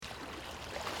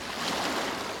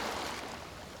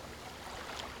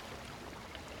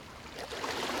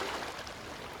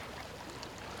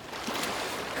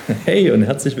Hey und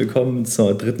herzlich willkommen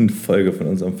zur dritten Folge von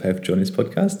unserem Five Journeys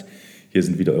Podcast. Hier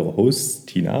sind wieder eure Hosts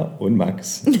Tina und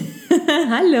Max.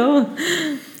 Hallo.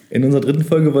 In unserer dritten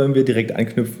Folge wollen wir direkt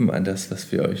anknüpfen an das,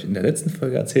 was wir euch in der letzten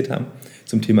Folge erzählt haben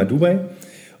zum Thema Dubai.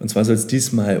 Und zwar soll es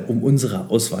diesmal um unsere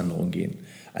Auswanderung gehen.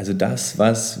 Also das,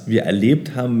 was wir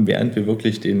erlebt haben, während wir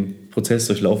wirklich den Prozess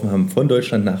durchlaufen haben, von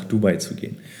Deutschland nach Dubai zu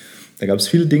gehen. Da gab es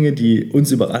viele Dinge, die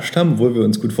uns überrascht haben, obwohl wir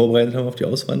uns gut vorbereitet haben auf die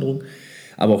Auswanderung.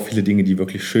 Aber auch viele Dinge, die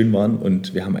wirklich schön waren.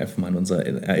 Und wir haben einfach mal in unsere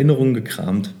Erinnerungen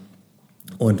gekramt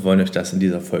und wollen euch das in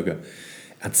dieser Folge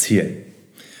erzählen.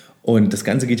 Und das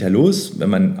Ganze geht ja los,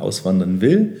 wenn man auswandern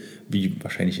will, wie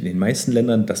wahrscheinlich in den meisten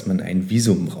Ländern, dass man ein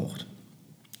Visum braucht.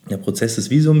 Der Prozess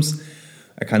des Visums,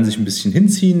 er kann sich ein bisschen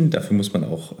hinziehen. Dafür muss man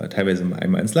auch teilweise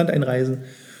einmal ins Land einreisen.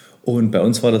 Und bei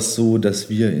uns war das so, dass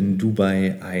wir in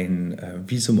Dubai ein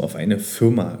Visum auf eine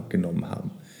Firma genommen haben.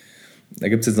 Da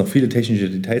gibt es jetzt noch viele technische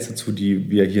Details dazu, die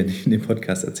wir hier nicht in dem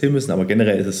Podcast erzählen müssen. Aber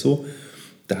generell ist es so,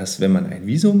 dass wenn man ein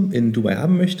Visum in Dubai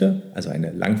haben möchte, also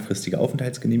eine langfristige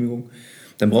Aufenthaltsgenehmigung,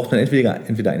 dann braucht man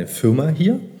entweder eine Firma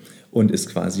hier und ist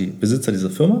quasi Besitzer dieser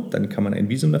Firma, dann kann man ein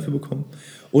Visum dafür bekommen.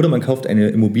 Oder man kauft eine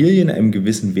Immobilie in einem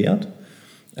gewissen Wert.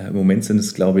 Im Moment sind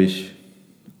es, glaube ich,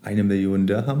 1 Million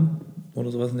Dirham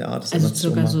oder sowas in der Art. Das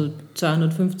also ca. so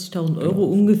 250.000 Euro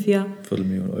ungefähr.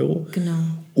 250.000 Euro. Genau.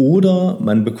 Oder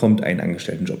man bekommt einen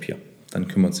Angestelltenjob hier. Dann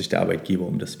kümmert sich der Arbeitgeber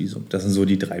um das Visum. Das sind so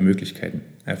die 3 Möglichkeiten,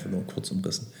 einfach nur kurz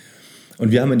umrissen.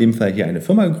 Und wir haben in dem Fall hier eine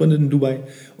Firma gegründet in Dubai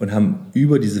und haben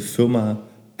über diese Firma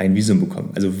ein Visum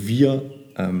bekommen. Also wir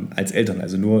als Eltern,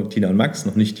 also nur Tina und Max,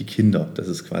 noch nicht die Kinder. Das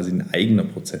ist quasi ein eigener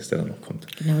Prozess, der dann noch kommt.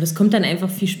 Genau, das kommt dann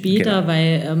einfach viel später,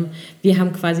 weil wir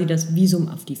haben quasi das Visum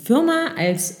auf die Firma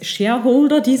als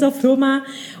Shareholder dieser Firma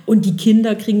und die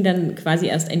Kinder kriegen dann quasi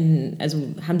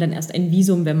haben dann erst ein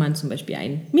Visum, wenn man zum Beispiel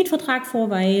einen Mietvertrag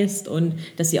vorweist und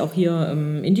dass sie auch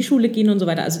hier in die Schule gehen und so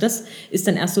weiter. Also das ist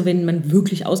dann erst so, wenn man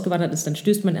wirklich ausgewandert ist, dann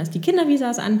stößt man erst die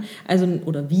Kindervisas an,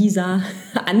 oder Visa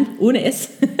an, ohne S.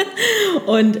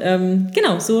 Und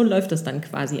genau, so läuft das dann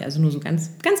quasi, also nur so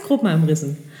ganz, ganz grob mal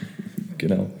umrissen.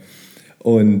 Genau.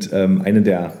 Und eine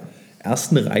der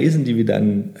ersten Reisen, die wir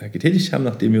dann getätigt haben,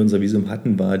 nachdem wir unser Visum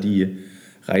hatten, war die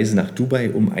Reise nach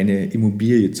Dubai, um eine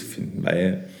Immobilie zu finden.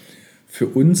 Weil für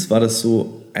uns war das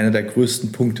so einer der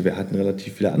größten Punkte. Wir hatten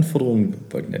relativ viele Anforderungen, wir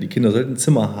wollten ja, die Kinder sollten ein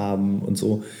Zimmer haben und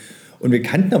so. Und wir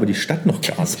kannten aber die Stadt noch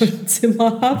gar nicht. Ein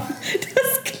Zimmer haben,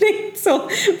 das klingt so,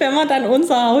 wenn man dann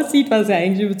unser Haus sieht, was ja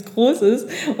eigentlich übelst groß ist,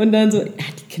 und dann so, ja,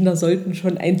 die Kinder sollten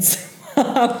schon ein Zimmer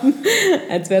haben,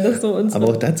 als wäre das so unser. Aber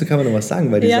auch dazu kann man noch was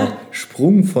sagen, weil dieser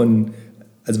Sprung von,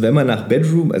 also wenn man nach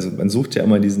Bedroom, also man sucht ja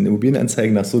immer in diesen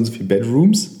Immobilienanzeigen nach so und so viel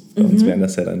Bedrooms, bei uns wären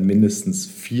das ja dann mindestens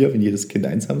 4, wenn jedes Kind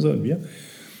 1 haben soll und wir.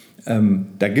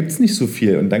 Da gibt es nicht so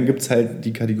viel. Und dann gibt es halt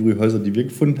die Kategorie Häuser, die wir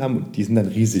gefunden haben, und die sind dann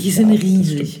riesig. Die sind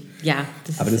riesig, ja.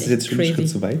 Aber das ist jetzt schon ein Schritt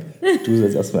zu weit. Du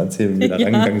sollst erst mal erzählen, wie wir da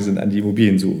rangegangen sind an die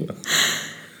Immobiliensuche.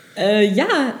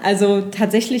 Also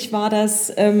tatsächlich war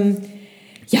das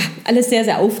alles sehr,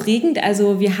 sehr aufregend.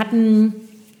 Also wir hatten,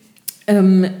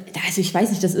 ich weiß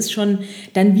nicht, das ist schon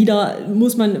dann wieder,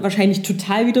 muss man wahrscheinlich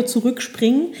total wieder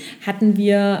zurückspringen, hatten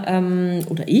wir,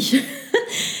 oder ich,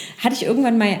 hatte ich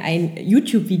irgendwann mal ein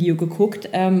YouTube-Video geguckt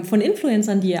von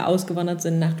Influencern, die ja ausgewandert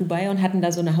sind nach Dubai und hatten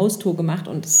da so eine Haustour gemacht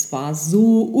und es war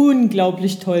so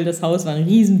unglaublich toll. Das Haus war eine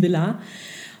Riesenvilla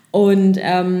und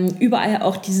überall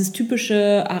auch dieses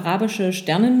typische arabische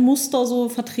Sternenmuster so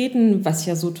vertreten, was ich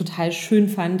ja so total schön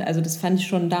fand. Also das fand ich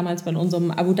schon damals bei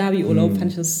unserem Abu Dhabi-Urlaub, fand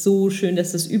ich das so schön,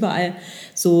 dass das überall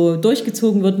so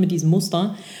durchgezogen wird mit diesem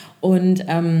Muster. Und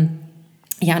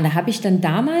und da habe ich dann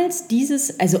damals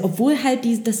obwohl halt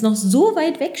das noch so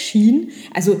weit weg schien,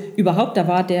 also überhaupt, da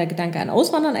war der Gedanke an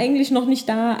Auswandern eigentlich noch nicht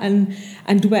da, an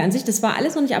Dubai an sich, das war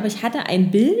alles noch nicht, aber ich hatte ein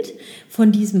Bild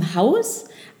von diesem Haus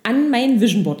an mein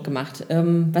Vision Board gemacht.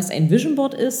 Was ein Vision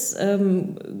Board ist,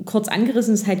 kurz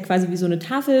angerissen, ist halt quasi wie so eine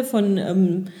Tafel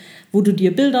von, wo du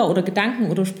dir Bilder oder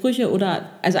Gedanken oder Sprüche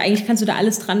also eigentlich kannst du da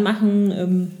alles dran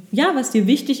machen, was dir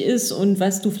wichtig ist und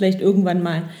was du vielleicht irgendwann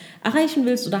mal erreichen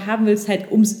willst oder haben willst,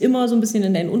 halt, um es immer so ein bisschen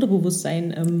in dein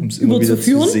Unterbewusstsein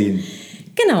überzuführen. Zu sehen.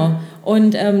 Genau.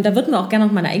 Und da würden wir auch gerne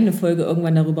noch mal eine eigene Folge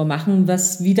irgendwann darüber machen,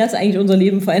 wie das eigentlich unser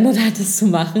Leben verändert hat, das zu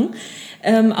machen.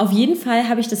 Auf jeden Fall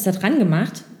habe ich das da dran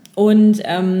gemacht. Und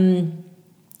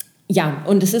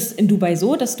und es ist in Dubai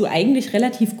so, dass du eigentlich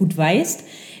relativ gut weißt,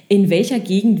 in welcher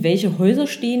Gegend welche Häuser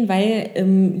stehen, weil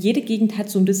jede Gegend hat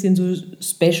so ein bisschen so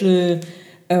Special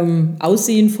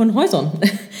Aussehen von Häusern.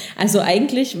 Also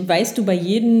eigentlich weißt du bei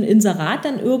jedem Inserat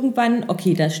dann irgendwann,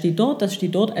 okay, das steht dort,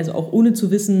 also auch ohne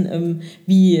zu wissen,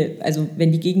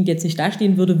 wenn die Gegend jetzt nicht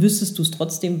dastehen würde, wüsstest du es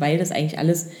trotzdem, weil das eigentlich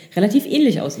alles relativ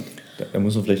ähnlich aussieht. Da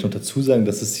muss man vielleicht noch dazu sagen,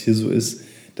 dass es hier so ist,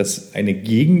 dass eine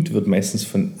Gegend wird meistens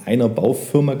von einer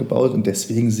Baufirma gebaut und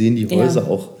deswegen sehen die Häuser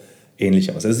auch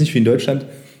ähnlich aus. Das ist nicht wie in Deutschland,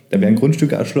 da werden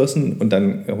Grundstücke erschlossen und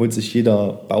dann holt sich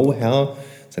jeder Bauherr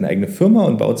seine eigene Firma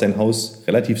und baut sein Haus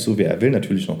relativ so, wie er will,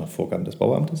 natürlich noch nach Vorgaben des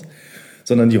Bauamtes,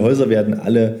 sondern die Häuser werden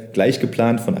alle gleich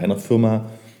geplant von einer Firma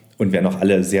und werden auch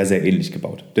alle sehr, sehr ähnlich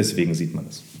gebaut. Deswegen sieht man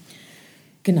es.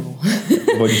 Genau.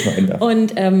 Wollte ich mal einwerfen.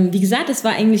 Und wie gesagt, das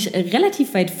war eigentlich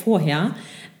relativ weit vorher.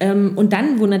 Und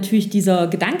dann, wo natürlich dieser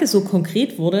Gedanke so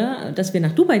konkret wurde, dass wir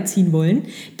nach Dubai ziehen wollen,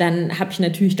 dann habe ich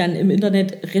natürlich dann im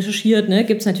Internet recherchiert. Ne?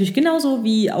 Gibt es natürlich genauso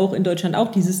wie auch in Deutschland auch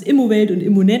dieses Immowelt und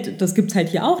Immonet. Das gibt es halt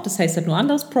hier auch. Das heißt halt nur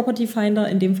anders, Property Finder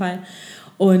in dem Fall.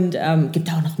 Und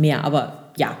gibt auch noch mehr.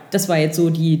 Aber ja, das war jetzt so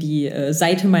die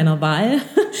Seite meiner Wahl.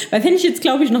 Weil wenn ich jetzt,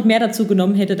 glaube ich, noch mehr dazu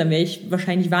genommen hätte, dann wäre ich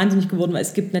wahrscheinlich wahnsinnig geworden, weil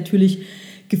es gibt natürlich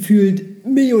gefühlt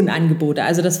Millionen Angebote.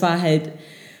 Also das war halt...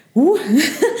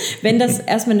 wenn das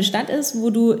erstmal eine Stadt ist, wo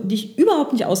du dich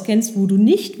überhaupt nicht auskennst, wo du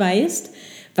nicht weißt,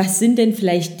 was sind denn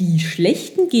vielleicht die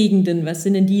schlechten Gegenden, was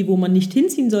sind denn die, wo man nicht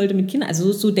hinziehen sollte mit Kindern.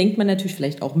 Also so denkt man natürlich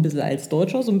vielleicht auch ein bisschen als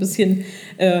Deutscher, so ein bisschen,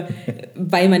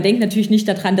 weil man denkt natürlich nicht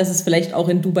daran, dass es vielleicht auch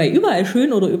in Dubai überall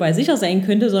schön oder überall sicher sein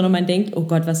könnte, sondern man denkt, oh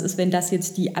Gott, was ist, wenn das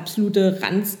jetzt die absolute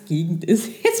Ranzgegend ist,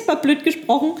 jetzt mal blöd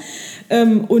gesprochen,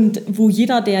 und wo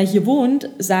jeder, der hier wohnt,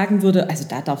 sagen würde, also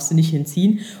da darfst du nicht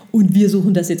hinziehen und wir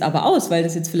suchen das jetzt aber aus, weil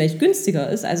das jetzt vielleicht günstiger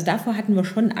ist. Also davor hatten wir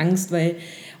schon Angst, weil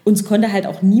uns konnte halt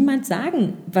auch niemand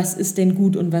sagen, was ist denn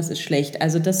gut und was ist schlecht.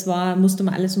 Also das musste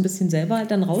man alles so ein bisschen selber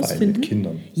dann rausfinden. Vor allem mit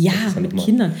Kindern. Ja, mit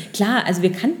Kindern. Klar, also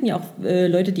wir kannten ja auch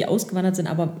Leute, die ausgewandert sind,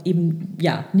 aber eben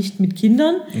ja nicht mit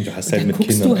Kindern. Und du hast und halt dann mit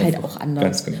guckst Kindern du halt einfach auch anders.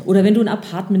 Ganz genau. Oder wenn du ein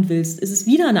Apartment willst, ist es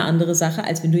wieder eine andere Sache,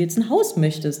 als wenn du jetzt ein Haus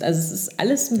möchtest. Also es ist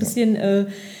alles ein bisschen,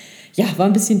 war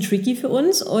ein bisschen tricky für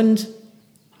uns und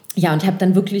ja, und habe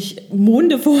dann wirklich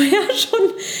Monde vorher schon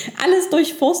alles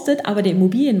durchforstet. Aber der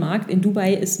Immobilienmarkt in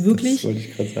Dubai ist wirklich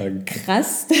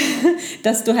krass,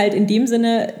 dass du halt in dem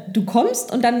Sinne, du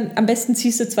kommst und dann am besten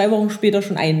ziehst du 2 Wochen später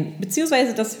schon ein.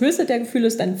 Beziehungsweise das höchste der Gefühle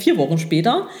ist dann 4 Wochen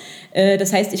später.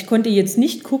 Das heißt, ich konnte jetzt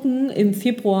nicht gucken im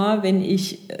Februar, wenn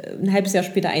ich ein halbes Jahr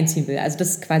später einziehen will. Also das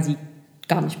ist quasi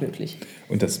gar nicht möglich.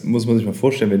 Und das muss man sich mal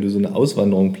vorstellen, wenn du so eine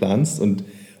Auswanderung planst und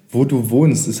wo du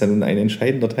wohnst, ist ja nun ein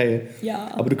entscheidender Teil. Ja.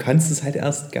 Aber du kannst es halt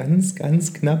erst ganz,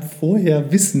 ganz knapp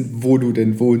vorher wissen, wo du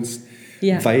denn wohnst.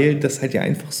 Ja. Weil das halt ja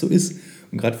einfach so ist.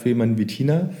 Und gerade für jemanden wie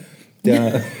Tina,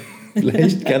 der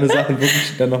vielleicht gerne Sachen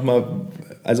wirklich dann nochmal,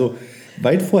 also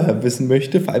weit vorher wissen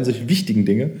möchte, vor allem solche wichtigen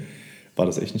Dinge, war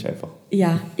das echt nicht einfach.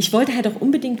 Ja, ich wollte halt auch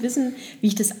unbedingt wissen, wie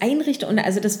ich das einrichte. Und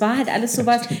also das war halt alles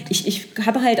sowas. Ich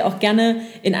habe halt auch gerne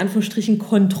in Anführungsstrichen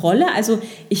Kontrolle. Also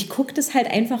ich gucke das halt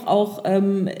einfach auch,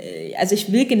 also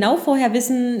ich will genau vorher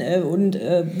wissen und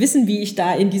wissen, wie ich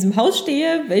da in diesem Haus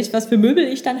stehe, was für Möbel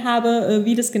ich dann habe,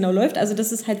 wie das genau läuft. Also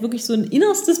das ist halt wirklich so ein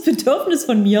innerstes Bedürfnis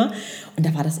von mir. Und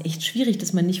da war das echt schwierig,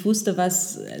 dass man nicht wusste,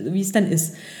 wie es dann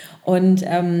ist. Und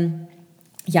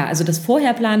ja, also das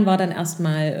Vorherplanen war dann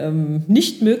erstmal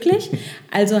nicht möglich.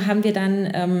 Also haben wir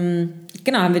dann,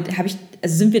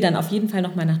 sind wir dann auf jeden Fall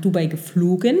nochmal nach Dubai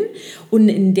geflogen. Und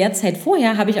in der Zeit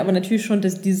vorher habe ich aber natürlich schon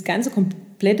dieses ganze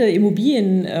komplette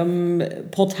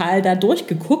Immobilienportal da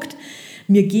durchgeguckt,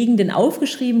 mir Gegenden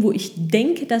aufgeschrieben, wo ich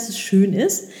denke, dass es schön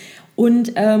ist.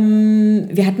 Und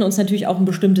wir hatten uns natürlich auch ein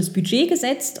bestimmtes Budget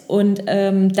gesetzt und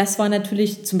das war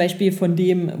natürlich zum Beispiel von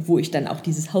dem, wo ich dann auch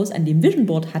dieses Haus an dem Vision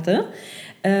Board hatte.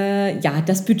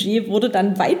 Das Budget wurde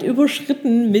dann weit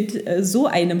überschritten mit so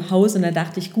einem Haus und da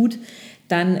dachte ich, gut,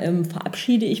 dann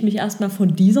verabschiede ich mich erstmal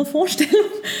von dieser Vorstellung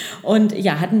und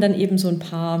hatten dann eben so ein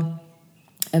paar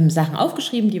Sachen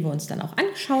aufgeschrieben, die wir uns dann auch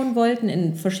anschauen wollten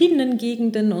in verschiedenen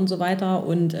Gegenden und so weiter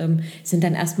und sind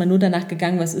dann erstmal nur danach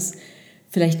gegangen, was ist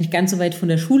vielleicht nicht ganz so weit von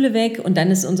der Schule weg und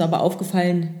dann ist uns aber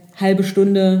aufgefallen, halbe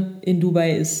Stunde in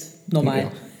Dubai ist normal.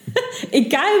 Ja.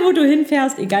 Egal, wo du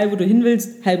hinfährst, egal, wo du hin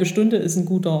willst, halbe Stunde ist ein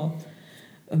guter,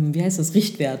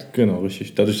 Richtwert. Genau,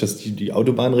 richtig. Dadurch, dass die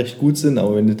Autobahnen recht gut sind,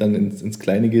 aber wenn du dann ins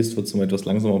Kleine gehst, wird es mal etwas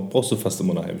langsamer, brauchst du fast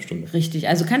immer eine halbe Stunde. Richtig,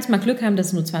 also kannst mal Glück haben, dass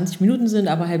es nur 20 Minuten sind,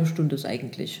 aber halbe Stunde ist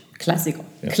eigentlich Klassiker.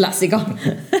 Ja. Klassiker.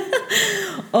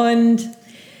 Und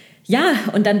ja,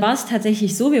 und dann war es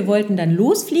tatsächlich so, wir wollten dann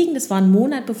losfliegen. Das war ein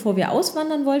Monat, bevor wir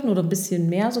auswandern wollten oder ein bisschen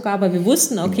mehr sogar. Aber wir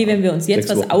wussten, okay, wenn wir uns jetzt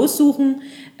was aussuchen,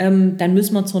 dann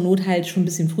müssen wir zur Not halt schon ein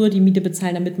bisschen früher die Miete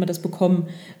bezahlen, damit wir das bekommen.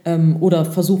 Oder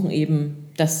versuchen eben,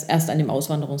 das erst an dem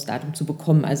Auswanderungsdatum zu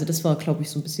bekommen. Also das war, glaube ich,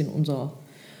 so ein bisschen unser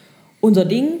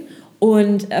Ding.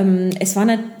 Und es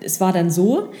war dann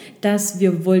so, dass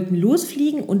wir wollten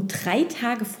losfliegen und 3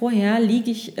 Tage vorher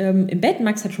liege ich im Bett.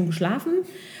 Max hat schon geschlafen.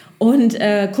 und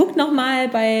guckt nochmal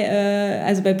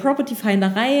bei Property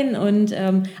Finder rein und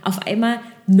auf einmal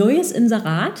neues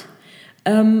Inserat,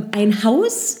 ein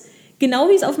Haus, genau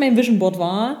wie es auf meinem Vision Board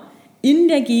war, in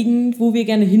der Gegend, wo wir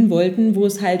gerne hin wollten, wo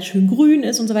es halt schön grün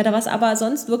ist und so weiter, was aber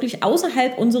sonst wirklich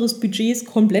außerhalb unseres Budgets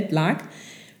komplett lag,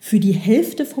 für die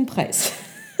Hälfte vom Preis.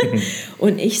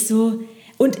 Und ich so,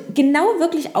 und genau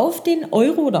wirklich auf den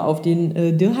Euro oder auf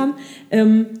den Dirham,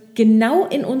 genau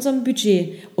in unserem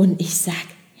Budget. Und ich sag,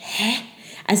 hä?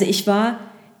 Also ich war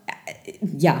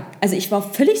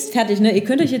völlig fertig. Ne? Ihr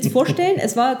könnt euch jetzt vorstellen,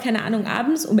 es war, keine Ahnung,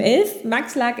 abends um 11,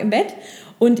 Max lag im Bett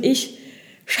und ich,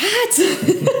 Schatz,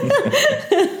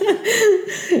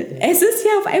 es ist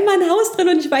hier auf einmal ein Haus drin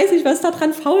und ich weiß nicht, was da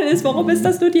dran faul ist. Warum ist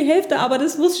das nur die Hälfte? Aber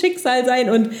das muss Schicksal sein.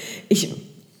 Und ich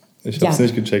habe es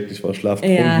nicht gecheckt, ich war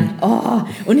schlaftrunken. Ja.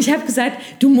 Und ich habe gesagt,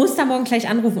 du musst da morgen gleich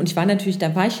anrufen. Und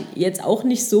da war ich jetzt auch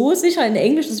nicht so sicher in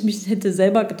Englisch, dass ich mich hätte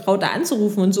selber getraut, da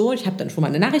anzurufen und so. Ich habe dann schon mal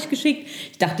eine Nachricht geschickt.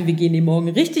 Ich dachte, wir gehen den morgen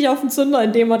richtig auf den Zünder,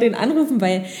 indem wir den anrufen,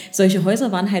 weil solche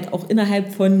Häuser waren halt auch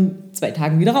innerhalb von 2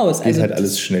 Tagen wieder raus. Also halt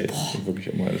alles schnell,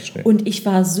 wirklich immer alles schnell. Und ich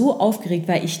war so aufgeregt,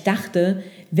 weil ich dachte,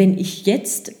 wenn ich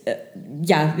jetzt,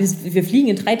 wir fliegen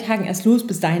in 3 Tagen erst los,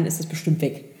 bis dahin ist das bestimmt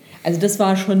weg. Also das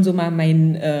war schon so mal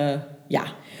mein,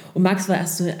 Und Max war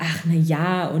erst so,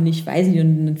 und ich weiß nicht,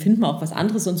 und dann finden wir auch was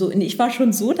anderes und so. Und ich war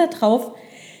schon so darauf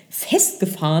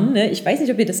festgefahren, ne? Ich weiß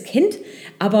nicht, ob ihr das kennt,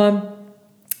 aber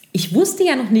ich wusste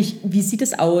ja noch nicht, wie sieht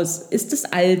es aus? Ist das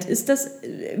alt? Ist das,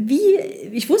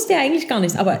 ich wusste ja eigentlich gar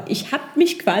nichts, aber ich habe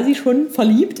mich quasi schon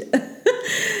verliebt.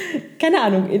 Keine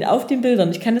Ahnung, auf den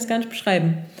Bildern, ich kann das gar nicht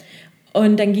beschreiben.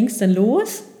 Und dann ging es dann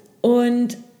los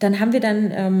und dann haben wir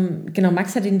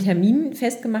Max hat den Termin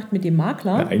festgemacht mit dem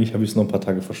Makler. Ja, eigentlich habe ich es noch ein paar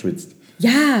Tage verschwitzt.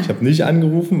 Ja. Ich habe nicht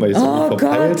angerufen, weil ich es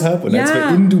verpeilt habe. Und als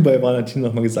wir in Dubai waren, hat Tina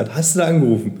nochmal gesagt, hast du da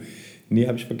angerufen? Nee,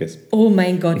 habe ich vergessen. Oh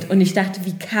mein Gott. Und ich dachte,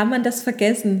 wie kann man das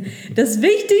vergessen? Das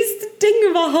wichtigste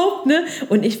Ding überhaupt, ne?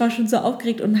 Und ich war schon so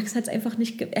aufgeregt und Max hat es einfach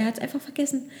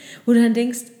vergessen. Wo du dann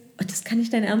denkst, das kann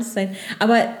nicht dein Ernst sein.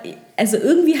 Aber also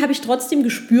irgendwie habe ich trotzdem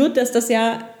gespürt, dass das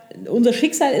ja unser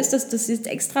Schicksal ist, dass das jetzt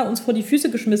extra uns vor die Füße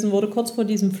geschmissen wurde, kurz vor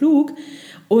diesem Flug.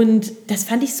 Und das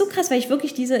fand ich so krass, weil ich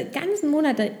wirklich diese ganzen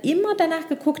Monate immer danach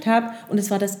geguckt habe. Und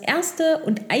es war das erste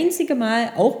und einzige Mal,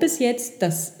 auch bis jetzt,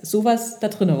 dass sowas da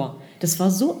drin war. Das war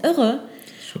so irre.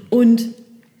 Und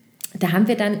da haben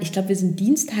wir dann, ich glaube, wir sind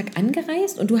Dienstag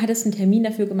angereist und du hattest einen Termin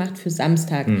dafür gemacht für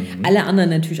Samstag. Mhm. Alle anderen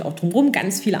natürlich auch drumherum,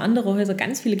 ganz viele andere Häuser,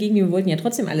 ganz viele Gegenden. Wir wollten ja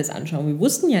trotzdem alles anschauen. Wir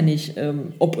wussten ja nicht,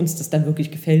 ob uns das dann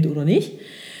wirklich gefällt oder nicht.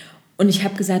 Und ich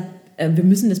habe gesagt, wir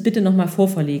müssen das bitte nochmal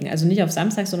vorverlegen. Also nicht auf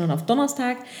Samstag, sondern auf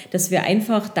Donnerstag, dass wir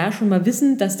einfach da schon mal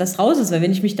wissen, dass das raus ist. Weil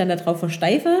wenn ich mich dann darauf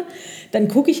versteife, dann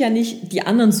gucke ich ja nicht die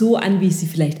anderen so an, wie ich sie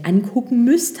vielleicht angucken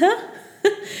müsste,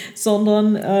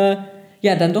 sondern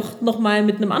dann doch nochmal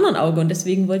mit einem anderen Auge. Und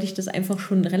deswegen wollte ich das einfach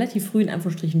schon relativ früh in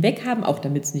Anführungsstrichen weghaben, auch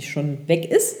damit es nicht schon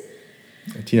weg ist.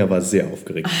 Tina war sehr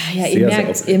aufgeregt.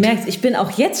 Ihr merkt, ich bin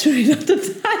auch jetzt schon wieder total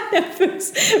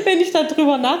nervös, wenn ich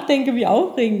darüber nachdenke, wie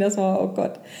aufregend das war. Oh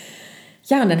Gott.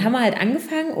 Ja, und dann haben wir halt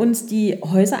angefangen, uns die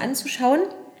Häuser anzuschauen.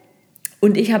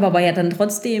 Und ich habe aber ja dann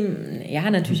trotzdem,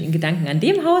 natürlich in Gedanken an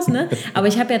dem Haus, ne? Aber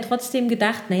ich habe ja trotzdem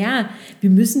gedacht, wir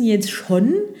müssen jetzt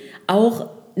schon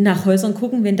auch nach Häusern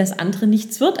gucken, wenn das andere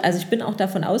nichts wird. Also ich bin auch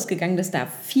davon ausgegangen, dass da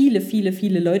viele, viele,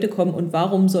 viele Leute kommen und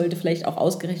warum sollte vielleicht auch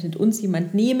ausgerechnet uns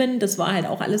jemand nehmen? Das war halt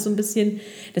auch alles so ein bisschen,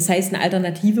 das heißt, eine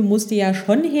Alternative musste ja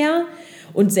schon her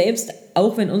und selbst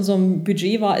auch wenn unserem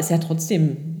Budget war, ist ja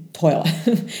trotzdem teuer.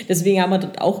 Deswegen haben wir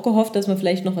dort auch gehofft, dass wir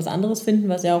vielleicht noch was anderes finden,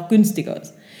 was ja auch günstiger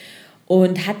ist.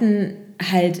 Und hatten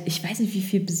halt, ich weiß nicht, wie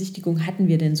viel Besichtigung hatten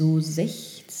wir denn, so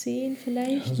 16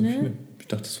 vielleicht, ja, so ne? Ich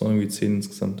dachte, es waren irgendwie 10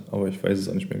 insgesamt, aber ich weiß es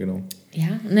auch nicht mehr genau.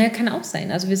 Ja, kann auch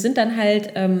sein. Also wir sind dann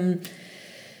halt, hatten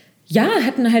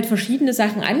halt verschiedene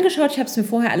Sachen angeschaut. Ich habe es mir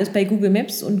vorher alles bei Google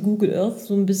Maps und Google Earth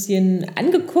so ein bisschen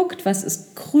angeguckt. Was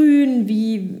ist grün,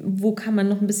 wo kann man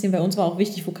noch ein bisschen, bei uns war auch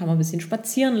wichtig, wo kann man ein bisschen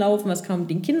spazieren laufen, was kann man mit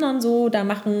den Kindern so da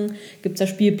machen, gibt es da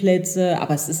Spielplätze,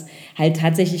 aber es ist halt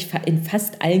tatsächlich in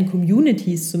fast allen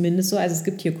Communities zumindest so. Also es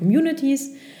gibt hier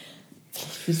Communities.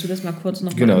 Willst du das mal kurz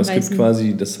noch Genau, es gibt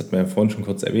quasi, das hat man ja vorhin schon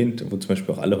kurz erwähnt, wo zum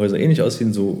Beispiel auch alle Häuser ähnlich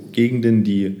aussehen, so Gegenden,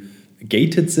 die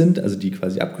gated sind, also die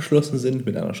quasi abgeschlossen sind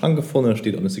mit einer Schranke vorne, da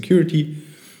steht auch eine Security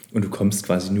und du kommst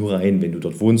quasi nur rein, wenn du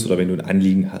dort wohnst oder wenn du ein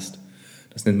Anliegen hast.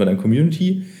 Das nennt man dann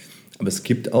Community, aber es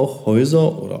gibt auch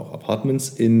Häuser oder auch Apartments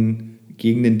in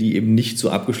Gegenden, die eben nicht so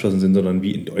abgeschlossen sind, sondern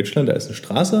wie in Deutschland, da ist eine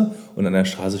Straße und an der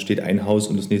Straße steht ein Haus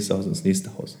und das nächste Haus und das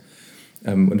nächste Haus.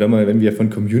 Und wenn wir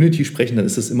von Community sprechen, dann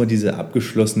ist das immer diese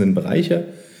abgeschlossenen Bereiche,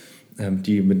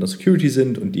 die mit einer Security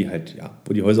sind und die halt,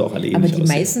 wo die Häuser auch alle ähnlich aussehen. Aber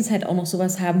die meistens halt auch noch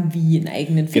sowas haben wie einen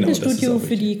eigenen Fitnessstudio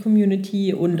für die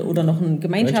Community oder noch einen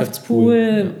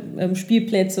Gemeinschaftspool,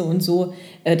 Spielplätze und so.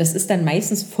 Das ist dann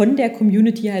meistens von der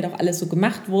Community halt auch alles so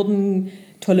gemacht worden,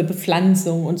 tolle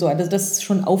Bepflanzung und so. Also das ist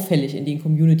schon auffällig in den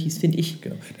Communities, finde ich.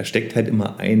 Genau. Da steckt halt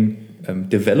immer ein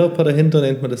Developer dahinter,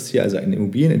 nennt man das hier, also ein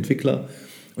Immobilienentwickler.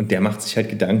 Und der macht sich halt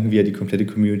Gedanken, wie er die komplette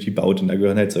Community baut. Und da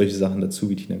gehören halt solche Sachen dazu,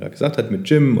 wie Tina gerade gesagt hat, mit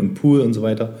Gym und Pool und so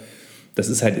weiter. Das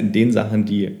ist halt in den Sachen,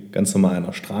 die ganz normal an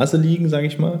der Straße liegen, sage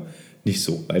ich mal, nicht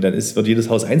so. Weil dann wird jedes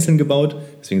Haus einzeln gebaut,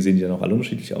 deswegen sehen die dann auch alle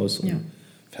unterschiedlich aus. Und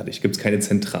fertig. Gibt es keine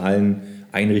zentralen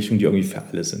Einrichtungen, die irgendwie für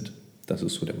alle sind. Das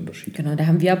ist so der Unterschied. Genau, da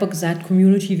haben wir aber gesagt,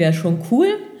 Community wäre schon cool.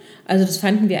 Also das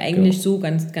fanden wir eigentlich so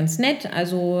ganz, ganz nett.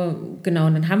 Also genau,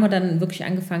 und dann haben wir dann wirklich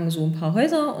angefangen, so ein paar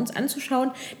Häuser uns anzuschauen.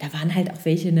 Da waren halt auch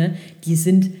welche, ne, die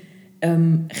sind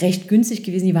recht günstig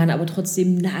gewesen, die waren aber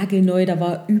trotzdem nagelneu. Da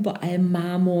war überall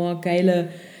Marmor, geile,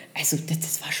 also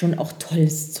das war schon auch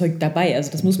tolles Zeug dabei.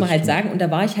 Also das muss man halt sagen. Und da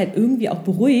war ich halt irgendwie auch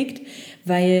beruhigt,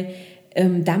 weil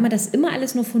da man das immer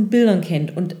alles nur von Bildern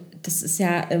kennt. Und das ist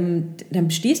ja,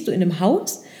 dann stehst du in einem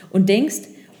Haus und denkst,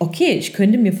 okay, ich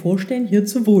könnte mir vorstellen, hier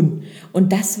zu wohnen.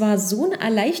 Und das war so eine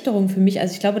Erleichterung für mich.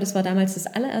 Also ich glaube, das war damals das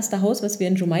allererste Haus, was wir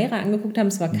in Jumeirah angeguckt haben.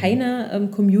 Es war keine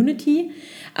Community,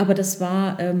 aber das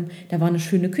war, da war eine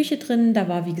schöne Küche drin. Da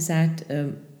war, wie gesagt,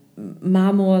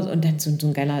 Marmor und dann so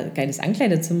ein geiles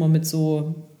Ankleidezimmer mit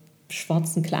so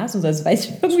schwarzen Glas und so. Also weiß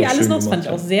ich irgendwie alles noch. Das fand ich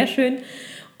auch sehr schön.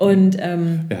 Und,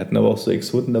 wir hatten aber auch so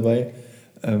Exoten dabei.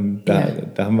 Da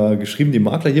haben wir geschrieben, die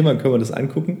Makler hier mal, können wir das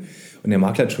angucken. Und der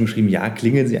Makler hat schon geschrieben, ja,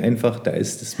 klingeln Sie einfach,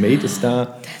 das Maid ist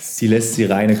da, sie lässt Sie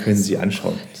rein, dann können Sie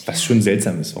anschauen. Was schon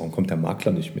seltsam ist, warum kommt der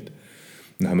Makler nicht mit? Und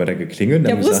dann haben wir da geklingelt.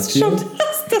 Der wusste schon,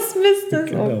 dass das Mist ist.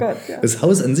 Genau. Oh Gott, ja. Das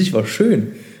Haus an sich war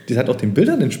schön, das hat auch den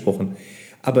Bildern entsprochen.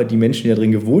 Aber die Menschen, die da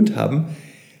drin gewohnt haben,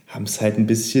 haben es halt ein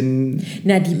bisschen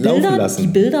laufen lassen. Die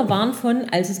Bilder waren von,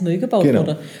 als es neu gebaut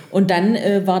wurde. Und dann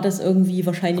war das irgendwie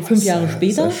wahrscheinlich 5 Jahre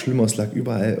später. Das sah schlimm aus, lag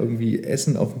überall irgendwie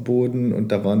Essen auf dem Boden und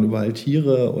da waren überall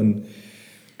Tiere. Und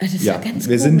das war ganz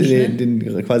wir komisch,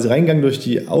 sind quasi reingegangen durch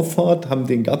die Auffahrt, haben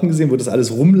den Garten gesehen, wo das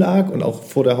alles rumlag und auch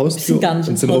vor der Haustür und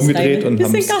sind rumgedreht und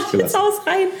haben es gar nicht ins Haus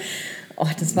rein. Oh,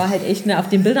 das war halt echt, ne, auf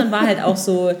den Bildern war halt auch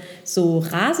so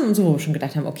Rasen und so, wo wir schon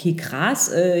gedacht haben, okay,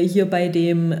 Gras hier bei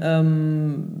dem,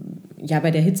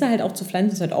 bei der Hitze halt auch zu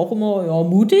pflanzen, ist halt auch immer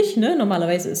mutig, ne?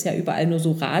 Normalerweise ist ja überall nur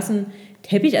so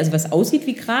Rasenteppich, also was aussieht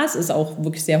wie Gras, ist auch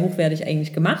wirklich sehr hochwertig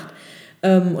eigentlich gemacht.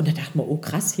 Und da dachten wir, oh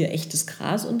krass, hier echtes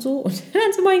Gras und so. Und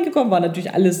dann sind wir hingekommen, war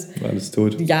natürlich alles... War alles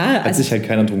tot. Ja, hat sich halt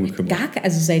keiner drum gekümmert.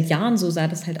 Also seit Jahren so sah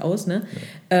das halt aus, ne?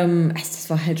 Also das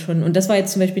war halt schon... Und das war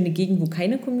jetzt zum Beispiel eine Gegend, wo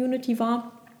keine Community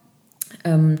war.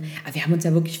 Aber wir haben uns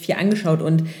ja wirklich viel angeschaut.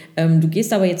 Und du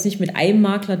gehst aber jetzt nicht mit einem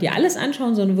Makler dir alles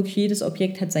anschauen, sondern wirklich jedes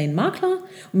Objekt hat seinen Makler.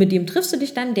 Und mit dem triffst du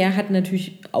dich dann. Der hat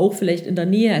natürlich auch vielleicht in der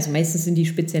Nähe, also meistens sind die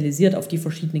spezialisiert auf die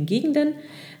verschiedenen Gegenden,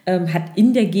 hat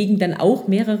in der Gegend dann auch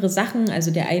mehrere Sachen.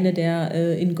 Also der eine,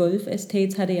 der in Golf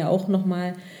Estates hatte ja auch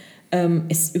nochmal,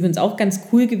 ist übrigens auch ganz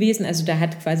cool gewesen. Also da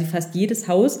hat quasi fast jedes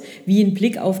Haus wie einen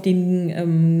Blick auf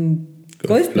den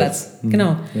Golfplatz.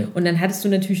 Genau. Ja. Und dann hattest du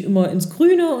natürlich immer ins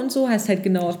Grüne und so, hast halt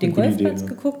genau auf den Golfplatz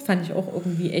geguckt. Fand ich auch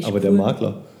irgendwie echt aber cool. Der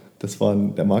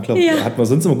Makler, hat man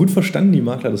sonst immer gut verstanden, die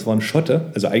Makler, das war ein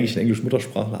Schotte, also eigentlich ein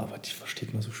Englisch-Muttersprachler, aber die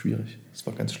versteht man so schwierig. Das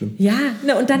war ganz schlimm. Ja,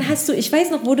 und dann hast du, ich weiß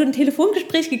noch, wo du ein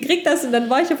Telefongespräch gekriegt hast und dann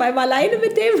war ich auf einmal alleine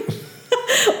mit dem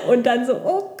und dann so,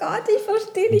 oh Gott, ich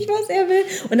verstehe nicht, was er will.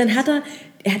 Und dann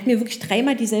hat mir wirklich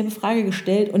 3-mal dieselbe Frage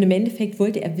gestellt und im Endeffekt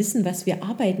wollte er wissen, was wir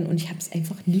arbeiten und ich habe es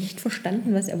einfach nicht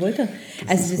verstanden, was er wollte.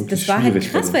 Also das war halt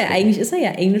krass, weil eigentlich ist er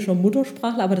ja englischer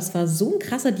Muttersprachler, aber das war so ein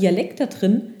krasser Dialekt da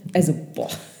drin. Also,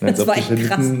 das war echt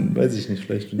krass. Weiß ich nicht,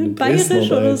 vielleicht in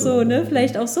Bayerisch oder so, ne?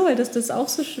 Vielleicht auch so, weil das auch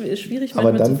so schwierig war.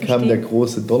 Aber dann kam der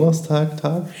große Donnerstag.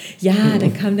 Ja,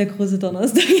 dann kam der große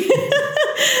Donnerstag.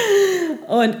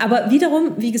 Aber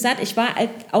wiederum, wie gesagt, ich war halt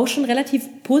auch schon relativ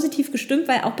positiv gestimmt,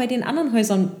 weil auch bei den anderen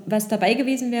Häusern was dabei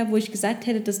gewesen wäre, wo ich gesagt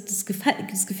hätte, das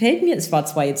gefällt mir. Es war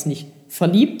zwar jetzt nicht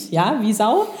verliebt, ja, wie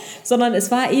Sau, sondern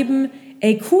es war eben,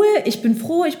 ey, cool, ich bin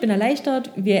froh, ich bin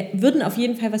erleichtert, wir würden auf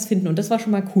jeden Fall was finden und das war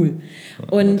schon mal cool.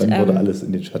 Und dann wurde alles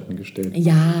in den Schatten gestellt.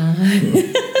 Ja.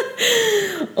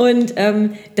 Und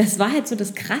das war halt so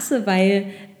das Krasse, weil...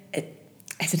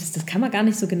 Also das kann man gar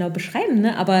nicht so genau beschreiben,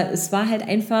 ne? Aber es war halt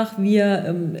einfach,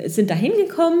 wir sind da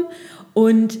hingekommen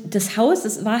und das Haus,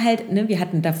 das war halt, ne, wir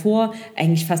hatten davor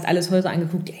eigentlich fast alles Häuser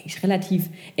angeguckt, die eigentlich relativ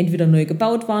entweder neu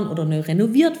gebaut waren oder neu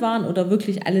renoviert waren oder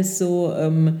wirklich alles so,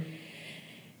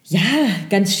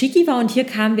 ganz schicki war. Und hier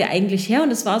kamen wir eigentlich her und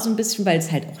es war so ein bisschen, weil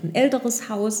es halt auch ein älteres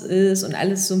Haus ist und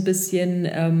alles so ein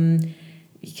bisschen...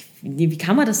 wie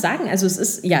kann man das sagen? Also es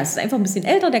ist einfach ein bisschen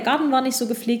älter, der Garten war nicht so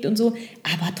gepflegt und so,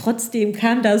 aber trotzdem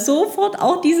kam da sofort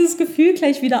auch dieses Gefühl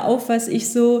gleich wieder auf, was ich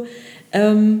so,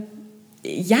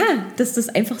 dass das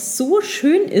einfach so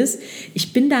schön ist.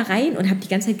 Ich bin da rein und habe die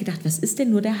ganze Zeit gedacht, was ist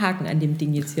denn nur der Haken an dem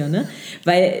Ding jetzt hier, ne?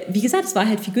 Weil, wie gesagt, es war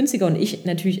halt viel günstiger und ich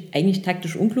natürlich eigentlich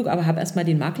taktisch unklug, aber habe erstmal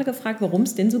den Makler gefragt, warum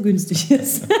es denn so günstig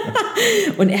ist.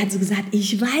 Und er hat so gesagt,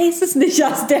 ich weiß es nicht.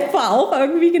 Also der war auch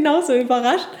irgendwie genauso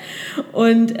überrascht.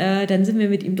 Und dann sind wir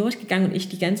mit ihm durchgegangen und ich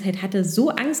die ganze Zeit hatte so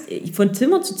Angst. Von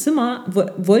Zimmer zu Zimmer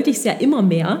wollte ich es ja immer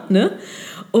mehr, ne?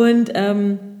 Und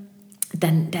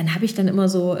dann habe ich dann immer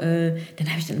so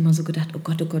gedacht, oh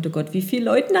Gott, wie vielen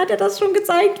Leuten hat er das schon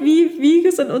gezeigt? Wie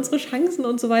sind unsere Chancen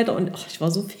und so weiter? Und ich war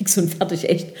so fix und fertig,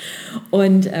 echt.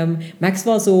 Und Max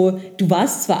war so, du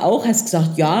warst zwar auch, hast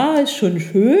gesagt, ja, ist schon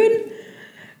schön,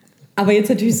 aber jetzt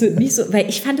natürlich so nicht so, weil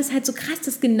ich fand es halt so krass,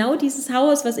 dass genau dieses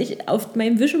Haus, was ich auf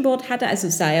meinem Vision Board hatte, also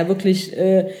es sah ja wirklich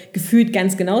gefühlt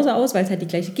ganz genauso aus, weil es halt die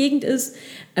gleiche Gegend ist,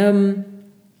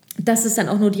 dass es dann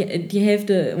auch nur die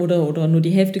Hälfte oder nur die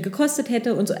Hälfte gekostet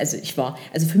hätte und so. Also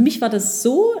für mich war das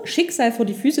so Schicksal vor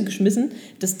die Füße geschmissen,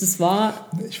 dass das war.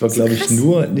 Ich war, so glaube ich,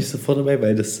 nur nicht sofort dabei,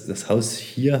 weil das Haus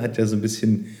hier hat ja so ein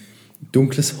bisschen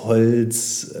dunkles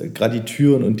Holz, gerade die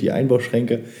Türen und die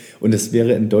Einbauschränke. Und das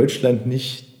wäre in Deutschland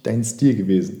nicht dein Stil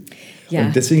gewesen. Ja,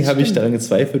 und deswegen habe ich daran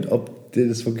gezweifelt, ob dir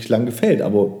das wirklich lang gefällt.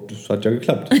 Aber das hat ja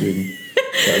geklappt. Deswegen.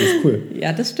 Ja, alles cool.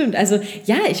 Ja, das stimmt. Also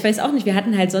ja, ich weiß auch nicht, wir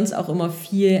hatten halt sonst auch immer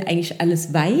viel, eigentlich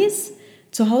alles weiß.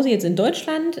 Zu Hause jetzt in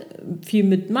Deutschland, viel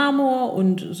mit Marmor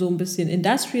und so ein bisschen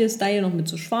Industrial Style, noch mit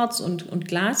so Schwarz und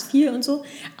Glas viel und so.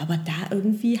 Aber da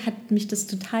irgendwie hat mich das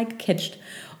total gecatcht.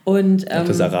 Und,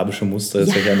 das arabische Muster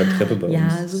ist ja an der Treppe bei uns.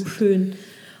 Ja, so schön.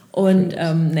 Und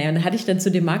dann hatte ich dann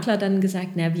zu dem Makler dann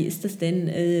gesagt, wie ist das denn,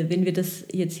 wenn wir das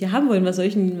jetzt hier haben wollen,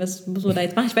 was muss man da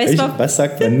jetzt machen? Ich weiß was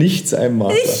sagt man nicht zu einem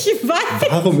Makler? Ich weiß.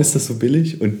 Warum ist das so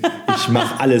billig? Und ich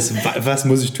mache alles. Was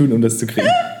muss ich tun, um das zu kriegen?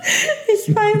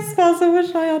 Ich weiß, es war so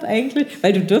bescheuert eigentlich.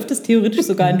 Weil du dürftest theoretisch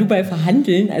sogar in Dubai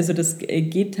verhandeln. Also das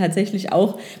geht tatsächlich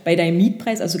auch bei deinem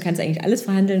Mietpreis. Also du kannst eigentlich alles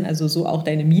verhandeln, also so auch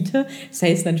deine Miete. Das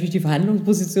heißt natürlich, die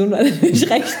Verhandlungsposition war natürlich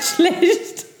recht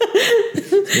schlecht.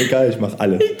 Egal, ich mache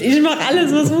alles. Ich mache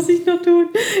alles, was muss ich noch tun?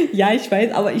 Ja, ich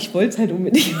weiß, aber ich wollte es halt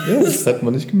unbedingt. Ja, das hat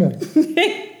man nicht gemerkt.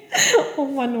 Nee. Oh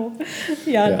Mann, oh.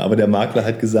 Ja, aber der Makler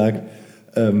hat gesagt,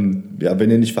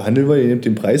 wenn ihr nicht verhandeln wollt, ihr nehmt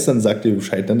den Preis, dann sagt ihr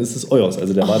Bescheid, dann ist es eures.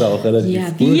 Also der war da auch relativ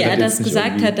cool. Wie er das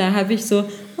gesagt hat, da habe ich so,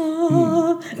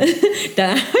 da habe ich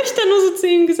dann nur so zu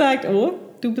ihm gesagt, oh,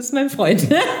 du bist mein Freund.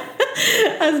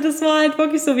 Also das war halt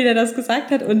wirklich so, wie er das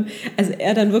gesagt hat. Und also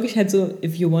er dann wirklich halt so,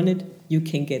 if you want it, you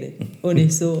can get it. Und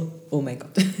ich so, oh mein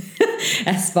Gott.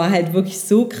 Das war halt wirklich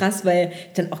so krass, weil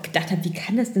ich dann auch gedacht habe, wie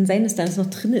kann das denn sein, dass da das noch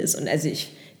drin ist? Und also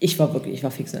ich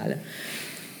war fix und alle.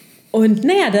 Und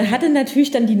da hatte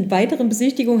natürlich dann die weiteren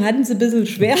Besichtigungen, hatten sie ein bisschen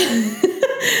schwer.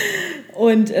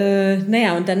 Und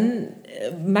und dann,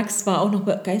 Max war auch noch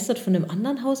begeistert von einem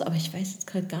anderen Haus, aber ich weiß jetzt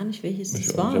gerade gar nicht, welches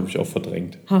es war. Ich habe mich auch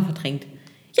verdrängt. Verdrängt.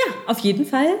 Ja, auf jeden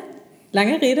Fall.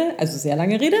 Lange Rede, also sehr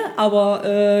lange Rede,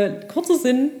 aber kurzer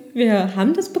Sinn, wir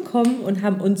haben das bekommen und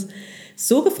haben uns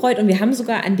so gefreut. Und wir haben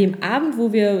sogar an dem Abend,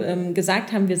 wo wir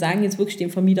gesagt haben, wir sagen jetzt wirklich dem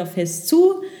Vermieter fest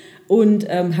zu und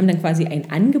haben dann quasi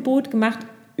ein Angebot gemacht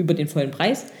über den vollen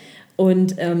Preis.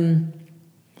 Und haben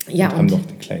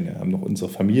noch unsere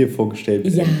Familie vorgestellt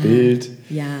mit einem Bild.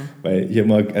 Ja. Weil hier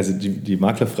immer, also die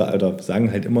Makler sagen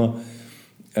halt immer,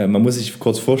 man muss sich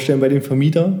kurz vorstellen bei dem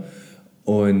Vermieter.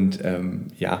 Und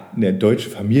eine deutsche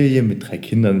Familie mit 3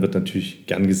 Kindern wird natürlich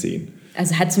gern gesehen.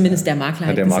 Also hat zumindest der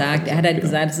Makler gesagt. Er hat halt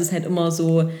gesagt, es ist halt immer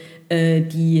so,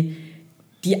 die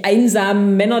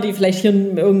einsamen Männer, die vielleicht hier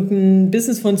irgendein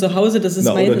Business von zu Hause, das ist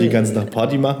oder die ganzen Tag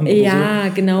Party machen oder ja,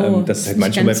 so. Genau. Das ist halt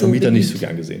manchmal bei Vermietern nicht so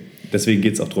gern gesehen. Deswegen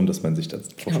geht es auch darum, dass man sich das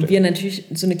vorstellt. Und wir natürlich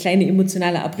so eine kleine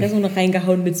emotionale Erpressung noch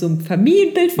reingehauen mit so einem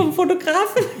Familienbild vom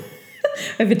Fotografen.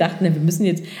 Weil wir dachten, wir müssen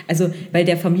jetzt, weil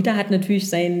der Vermieter hat natürlich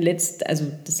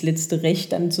das letzte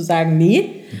Recht dann zu sagen, nee.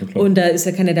 Ja, und da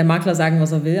kann ja der Makler sagen,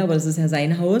 was er will, aber das ist ja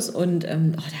sein Haus. Und da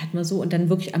hatten wir so, und dann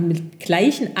wirklich am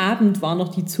gleichen Abend war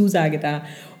noch die Zusage da.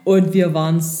 Und wir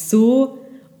waren so,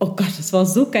 oh Gott, das war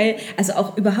so geil. Also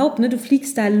auch überhaupt, du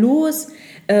fliegst da los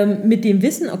mit dem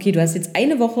Wissen, okay, du hast jetzt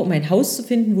eine Woche, um ein Haus zu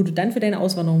finden, wo du dann für deine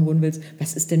Auswanderung wohnen willst.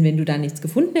 Was ist denn, wenn du da nichts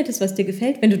gefunden hättest, was dir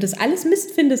gefällt? Wenn du das alles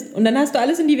Mist findest und dann hast du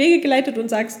alles in die Wege geleitet und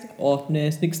sagst, oh, nee,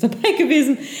 ist nichts dabei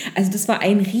gewesen. Also das war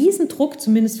ein Riesendruck,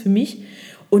 zumindest für mich.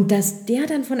 Und dass der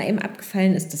dann von einem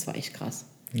abgefallen ist, das war echt krass.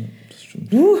 Ja, das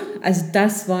stimmt. Also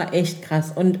das war echt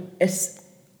krass. Und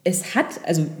es hat,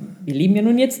 also wir leben ja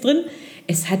nun jetzt drin,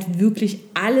 es hat wirklich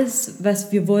alles,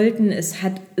 was wir wollten. Es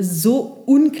hat so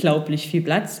unglaublich viel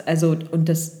Platz. Also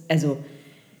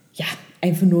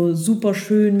einfach nur super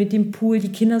schön mit dem Pool. Die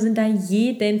Kinder sind da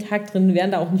jeden Tag drin,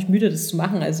 werden da auch nicht müde, das zu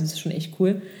machen. Also das ist schon echt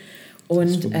cool. Und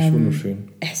das ist wirklich wunderschön.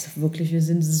 Also wirklich, wir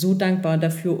sind so dankbar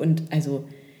dafür. Und also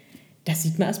da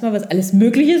sieht man erstmal, was alles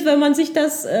möglich ist, wenn man sich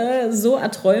das so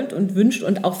erträumt und wünscht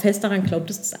und auch fest daran glaubt,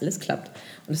 dass das alles klappt.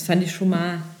 Und das fand ich schon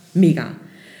mal mega.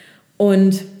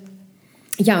 Und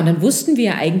ja, und dann wussten wir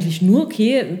ja eigentlich nur,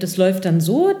 okay, das läuft dann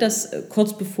so, dass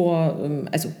kurz bevor,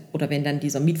 oder wenn dann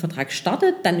dieser Mietvertrag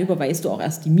startet, dann überweist du auch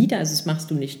erst die Miete, also das machst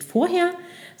du nicht vorher,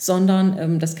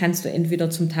 sondern das kannst du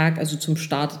entweder zum Tag, also zum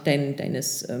Start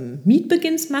deines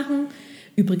Mietbeginns machen.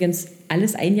 Übrigens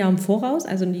alles ein Jahr im Voraus,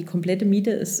 also die komplette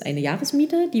Miete ist eine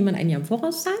Jahresmiete, die man ein Jahr im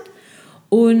Voraus zahlt.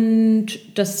 Und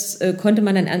das konnte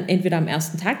man dann entweder am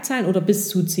ersten Tag zahlen oder bis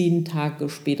zu 10 Tage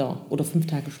später oder 5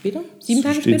 Tage später, 7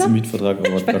 Tage später. Steht im Mietvertrag,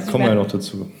 aber da kommen wir ja noch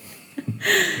dazu.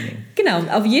 Genau,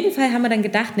 auf jeden Fall haben wir dann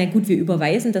gedacht, na gut, wir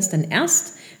überweisen das dann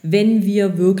erst, wenn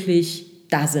wir wirklich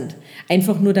da sind.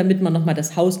 Einfach nur, damit man nochmal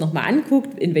das Haus nochmal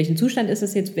anguckt, in welchem Zustand ist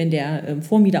es jetzt, wenn der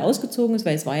Vormieter ausgezogen ist,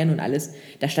 weil es war ja nun alles,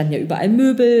 da standen ja überall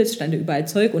Möbel, es stand ja überall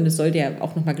Zeug und es sollte ja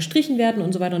auch nochmal gestrichen werden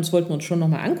und so weiter und das wollten wir uns schon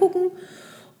nochmal angucken.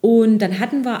 Und dann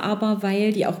hatten wir aber,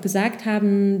 weil die auch gesagt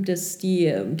haben, dass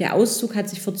der Auszug hat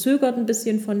sich verzögert ein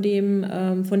bisschen von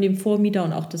dem Vormieter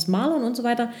und auch des Malern und so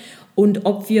weiter. Und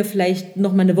ob wir vielleicht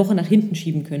noch mal eine Woche nach hinten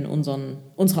schieben können,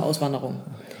 unsere Auswanderung.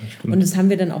 Ja, und das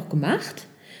haben wir dann auch gemacht.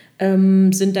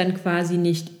 Sind dann quasi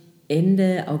nicht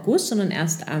Ende August, sondern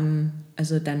erst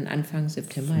dann Anfang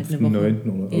September. 5. Halt eine Woche.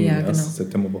 9. oder ja, 1. genau.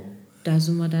 Septemberwoche. Da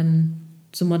sind wir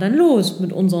dann los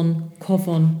mit unseren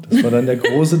Koffern. Das war dann der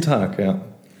große Tag, ja.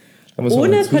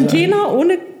 Ohne Container,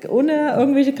 ohne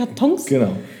irgendwelche Kartons.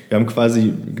 Genau. Wir haben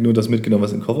quasi nur das mitgenommen,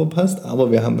 was in den Koffer passt,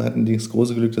 aber wir hatten das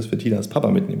große Glück, dass wir Tinas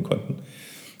Papa mitnehmen konnten.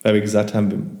 Weil wir gesagt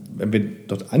haben, wenn wir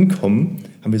dort ankommen,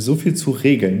 haben wir so viel zu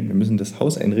regeln. Wir müssen das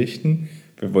Haus einrichten,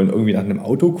 wir wollen irgendwie nach einem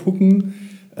Auto gucken.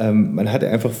 Man hatte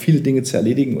einfach viele Dinge zu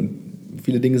erledigen und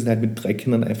viele Dinge sind halt mit 3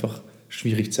 Kindern einfach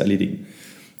schwierig zu erledigen.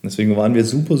 Und deswegen waren wir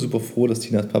super, super froh, dass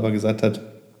Tinas Papa gesagt hat,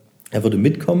 er würde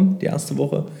mitkommen die erste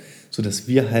Woche, sodass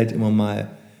wir halt immer mal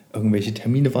irgendwelche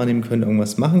Termine wahrnehmen können,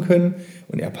 irgendwas machen können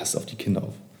und er passt auf die Kinder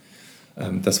auf.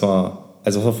 Das war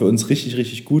für uns richtig,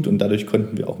 richtig gut und dadurch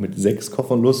konnten wir auch mit 6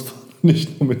 Koffern losfahren,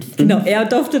 nicht nur mit 5. Genau, er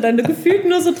durfte dann gefühlt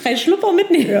nur so 3 Schlupper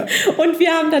mitnehmen und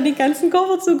wir haben dann den ganzen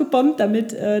Koffer zugebombt,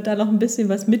 damit da noch ein bisschen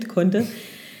was mit konnte.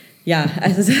 Ja,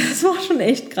 also das war schon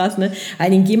echt krass, ne? Vor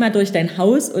allem geh mal durch dein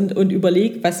Haus und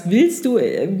überleg, was willst du,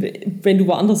 wenn du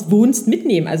woanders wohnst,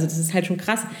 mitnehmen? Also das ist halt schon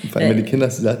krass. Vor allem, wenn die Kinder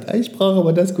gesagt, ich brauche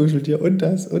aber das Kuscheltier und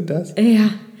das und das. Ja,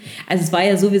 also es war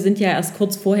ja so, wir sind ja erst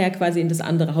kurz vorher quasi in das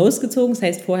andere Haus gezogen. Das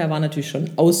heißt, vorher war natürlich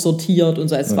schon aussortiert und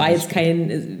so. Es war jetzt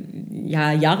kein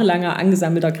jahrelanger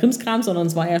angesammelter Krimskram, sondern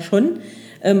es war ja schon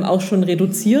auch schon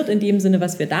reduziert in dem Sinne,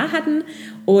 was wir da hatten.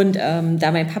 Und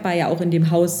da mein Papa ja auch in dem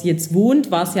Haus jetzt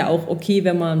wohnt, war es ja auch okay,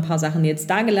 wenn man ein paar Sachen jetzt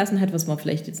da gelassen hat, was man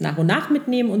vielleicht jetzt nach und nach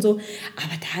mitnehmen und so.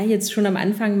 Aber da jetzt schon am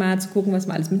Anfang mal zu gucken, was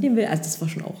man alles mitnehmen will, also das war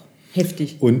schon auch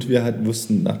heftig. Und wir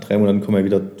wussten, nach 3 Monaten kommen wir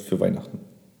wieder für Weihnachten.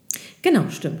 Genau,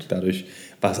 stimmt. Dadurch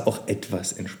war es auch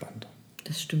etwas entspannter.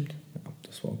 Das stimmt. Ja,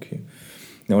 das war okay.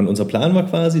 Ja, und unser Plan war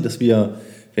quasi, dass wir,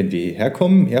 wenn wir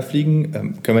herfliegen,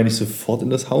 können wir nicht sofort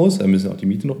in das Haus, dann müssen wir auch die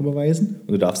Miete noch überweisen.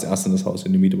 Und du darfst erst in das Haus,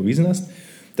 wenn du die Miete überwiesen hast.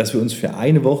 Dass wir uns für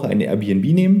eine Woche eine Airbnb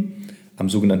nehmen, am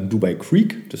sogenannten Dubai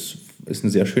Creek. Das ist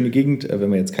eine sehr schöne Gegend, wenn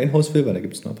man jetzt kein Haus will, weil da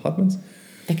gibt es nur Apartments.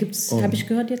 Da gibt es, habe ich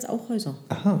gehört, jetzt auch Häuser.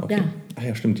 Aha, okay. Ja. Ach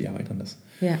ja, stimmt, die erweitern das.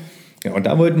 Ja. Ja, und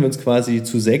da wollten wir uns quasi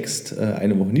zu 6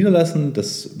 eine Woche niederlassen,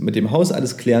 das mit dem Haus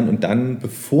alles klären und dann,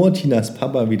 bevor Tinas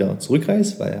Papa wieder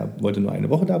zurückreist, weil er wollte nur eine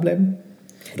Woche da bleiben.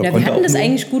 Ja, wir hatten das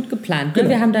eigentlich gut geplant. Ne? Genau.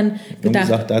 Wir haben dann gedacht,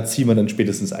 gesagt, da ziehen wir dann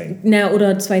spätestens ein.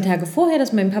 Oder 2 Tage vorher,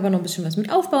 dass mein Papa noch ein bisschen was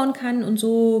mit aufbauen kann und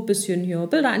so, ein bisschen hier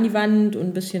Bilder an die Wand und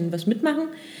ein bisschen was mitmachen.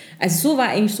 Also so war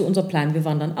eigentlich so unser Plan. Wir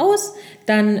wandern aus,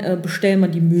 dann bestellen wir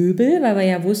die Möbel, weil wir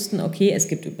ja wussten, okay, es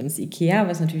gibt übrigens Ikea,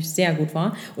 was natürlich sehr gut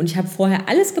war. Und ich habe vorher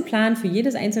alles geplant für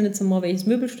jedes einzelne Zimmer, welches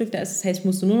Möbelstück da ist. Das heißt, ich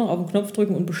musste nur noch auf den Knopf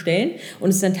drücken und bestellen. Und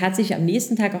es ist dann tatsächlich am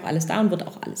nächsten Tag auch alles da und wird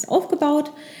auch alles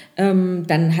aufgebaut.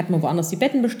 Dann hat man woanders die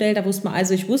Betten bestellt. Da wusste man,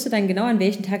 also ich wusste dann genau, an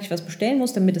welchem Tag ich was bestellen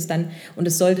muss, damit es dann, und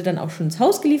es sollte dann auch schon ins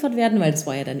Haus geliefert werden, weil das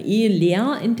war ja dann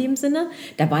leer in dem Sinne.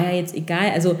 Da war ja jetzt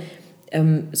egal, also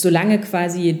solange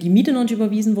quasi die Miete noch nicht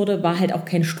überwiesen wurde, war halt auch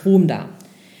kein Strom da.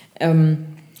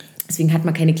 Deswegen hat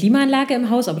man keine Klimaanlage im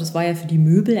Haus, aber das war ja für die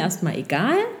Möbel erstmal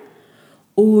egal.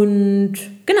 Und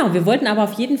genau, wir wollten aber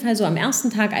auf jeden Fall so am ersten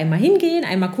Tag einmal hingehen,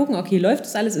 einmal gucken, okay, läuft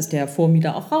das alles? Ist der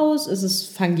Vormieter auch raus?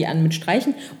 Fangen die an mit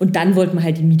Streichen? Und dann wollten wir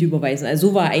halt die Miete überweisen. Also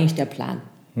so war eigentlich der Plan.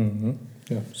 Mhm.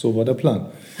 Ja, so war der Plan.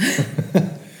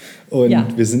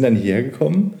 Und wir sind dann hierher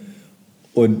gekommen.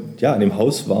 Und ja, an dem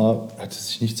Haus hat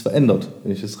sich nichts verändert,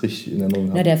 wenn ich das richtig in Erinnerung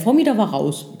habe. Na, der Vormieter war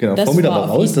raus. Genau, der Vormieter war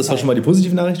raus. Das war schon mal die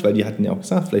positive Nachricht, weil die hatten ja auch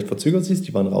gesagt, vielleicht verzögert sich es,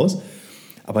 die waren raus.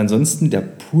 Aber ansonsten, der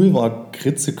Pool war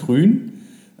kritzegrün.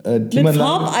 Mit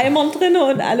Farbeimern drin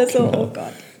und alles so, genau. Oh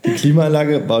Gott. Die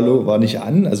Klimaanlage war nicht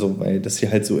an, also weil das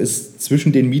hier halt so ist.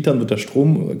 Zwischen den Mietern wird der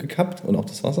Strom gekappt und auch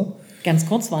das Wasser. Ganz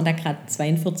kurz, waren da gerade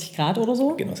 42 Grad oder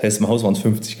so? Genau, das heißt, im Haus waren es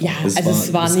 50 Grad. Ja,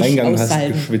 es war nicht reingegangen,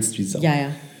 aushalten. Hast geschwitzt wie Sau. Ja.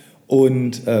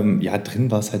 Und drin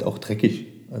war es halt auch dreckig.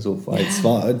 Also es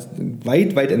war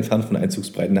weit, weit entfernt von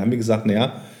Einzugsbreiten. Da haben wir gesagt,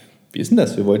 naja, wie ist denn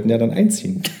das? Wir wollten ja dann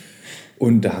einziehen.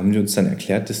 Und da haben die uns dann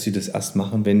erklärt, dass sie das erst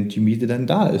machen, wenn die Miete dann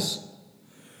da ist.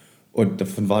 Und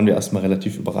davon waren wir erstmal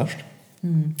relativ überrascht.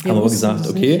 Haben aber gesagt,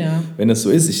 okay, nicht, wenn das so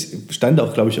ist, ich stand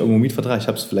auch, glaube ich, irgendwo im Mietvertrag, ich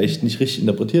habe es vielleicht nicht richtig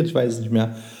interpretiert, ich weiß es nicht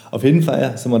mehr. Auf jeden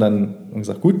Fall sind wir dann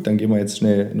gesagt, gut, dann gehen wir jetzt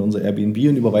schnell in unser Airbnb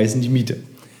und überweisen die Miete,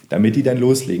 damit die dann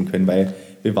loslegen können, weil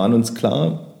wir waren uns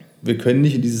klar, wir können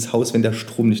nicht in dieses Haus, wenn der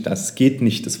Strom nicht da ist. Es geht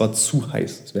nicht, das war zu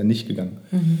heiß, es wäre nicht gegangen.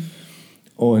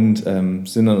 Und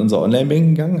sind dann in unser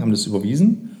Online-Banking gegangen, haben das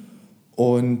überwiesen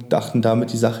und dachten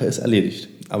damit, die Sache ist erledigt.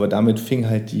 Aber damit fing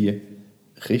halt die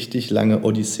richtig lange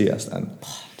Odyssee erst an.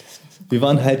 Wir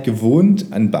waren halt gewohnt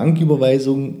an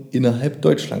Banküberweisungen innerhalb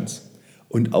Deutschlands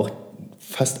und auch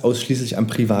fast ausschließlich an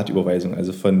Privatüberweisungen,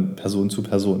 also von Person zu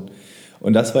Person.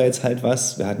 Und das war jetzt halt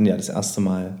was, wir hatten ja das erste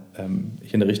Mal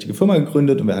hier eine richtige Firma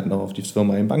gegründet und wir hatten auch auf die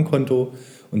Firma ein Bankkonto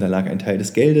und da lag ein Teil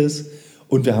des Geldes.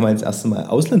 Und wir haben als erstes Mal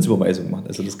Auslandsüberweisung gemacht.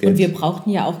 Also das Geld. Und wir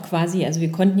brauchten ja auch quasi, also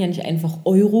wir konnten ja nicht einfach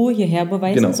Euro hierher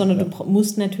überweisen, sondern du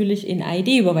musst natürlich in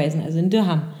AED überweisen, also in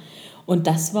Dirham. Und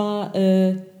das war,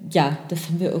 das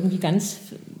haben wir irgendwie ganz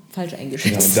falsch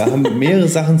eingeschätzt. Ja, und da haben mehrere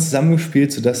Sachen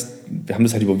zusammengespielt, sodass wir haben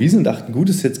das halt überwiesen und dachten, gut,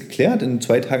 ist jetzt geklärt. In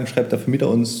 2 Tagen schreibt der Vermieter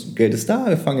uns, Geld ist da,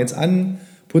 wir fangen jetzt an,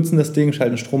 putzen das Ding,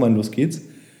 schalten Strom an, los geht's.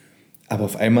 Aber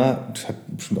auf einmal, das hat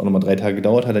bestimmt auch nochmal 3 Tage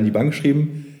gedauert, hat dann die Bank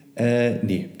geschrieben,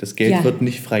 nee, das Geld wird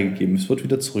nicht freigegeben, es wird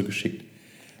wieder zurückgeschickt.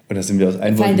 Und da sind wir aus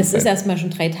einem Weil das ist erstmal schon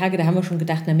 3 Tage, da haben wir schon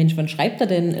gedacht, na Mensch, wann schreibt er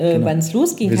denn, wann es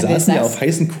losging? Wir saßen ja auf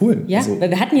heißen Kohlen. Ja, weil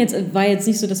war jetzt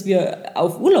nicht so, dass wir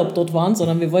auf Urlaub dort waren,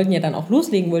 sondern wir wollten ja dann auch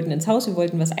loslegen, wollten ins Haus, wir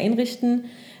wollten was einrichten.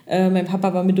 Mein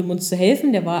Papa war mit, um uns zu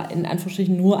helfen, der war in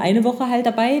Anführungsstrichen nur 1 Woche halt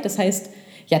dabei. Das heißt,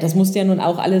 ja, das musste ja nun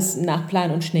auch alles nach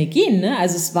Plan und schnell gehen. Ne?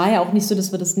 Also es war ja auch nicht so,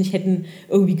 dass wir das nicht hätten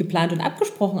irgendwie geplant und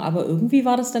abgesprochen, aber irgendwie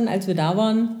war das dann, als wir da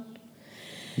waren.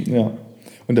 Ja,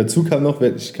 und dazu kam noch,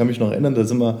 ich kann mich noch erinnern, da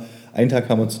sind wir, einen Tag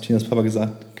haben wir zu Tinas Papa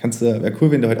gesagt, wäre cool,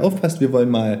 wenn du heute aufpasst, wir wollen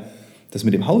mal das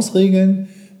mit dem Haus regeln,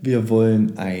 wir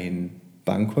wollen ein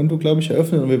Bankkonto, glaube ich,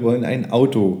 eröffnen und wir wollen ein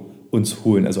Auto uns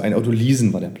holen, also ein Auto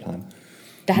leasen war der Plan.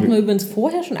 Da hatten wir übrigens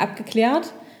vorher schon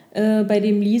abgeklärt, bei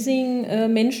dem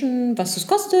Leasing-Menschen, was das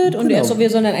kostet und er so, wir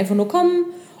sollen dann einfach nur kommen.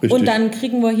 Richtig. Und dann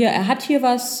kriegen wir hier, er hat hier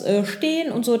was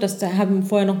stehen und so, da haben wir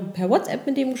vorher noch per WhatsApp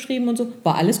mit dem geschrieben und so.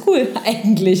 War alles cool,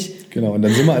 eigentlich. Genau, und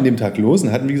dann sind wir an dem Tag los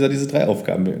und hatten, wie gesagt, diese 3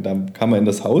 Aufgaben. Da kamen wir in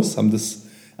das Haus, haben das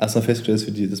erstmal festgestellt,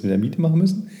 dass wir das mit der Miete machen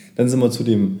müssen. Dann sind wir zu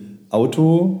dem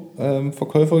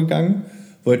Autoverkäufer gegangen,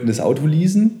 wollten das Auto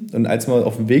leasen. Und als wir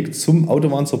auf dem Weg zum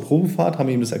Auto waren, zur Probefahrt, haben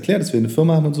wir ihm das erklärt, dass wir eine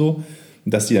Firma haben und so.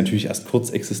 Und dass die natürlich erst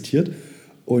kurz existiert.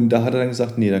 Und da hat er dann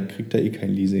gesagt, nee, da kriegt er kein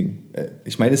Leasing.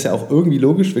 Ich meine, ist ja auch irgendwie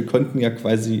logisch, wir konnten ja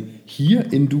quasi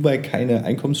hier in Dubai keine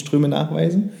Einkommensströme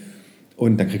nachweisen.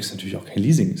 Und dann kriegst du natürlich auch kein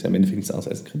Leasing. Ist ja im Endeffekt nichts anderes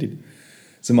als ein Kredit.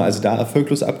 Sind wir also da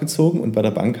erfolglos abgezogen und bei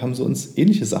der Bank haben sie uns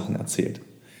ähnliche Sachen erzählt.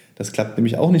 Das klappt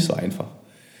nämlich auch nicht so einfach.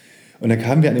 Und dann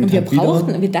kamen wir an dem Tag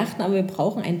wieder. Wir dachten aber, wir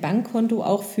brauchen ein Bankkonto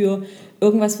auch für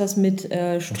irgendwas, was mit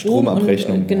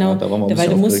Stromabrechnung. Und, genau, ja, da waren wir weil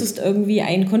du musstest irgendwie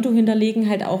ein Konto hinterlegen,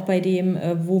 halt auch bei dem,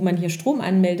 wo man hier Strom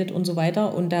anmeldet und so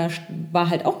weiter. Und da war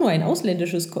halt auch nur ein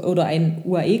ausländisches oder ein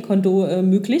UAE-Konto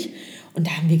möglich. Und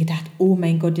da haben wir gedacht, oh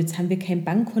mein Gott, jetzt haben wir kein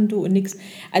Bankkonto und nichts.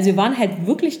 Also wir waren halt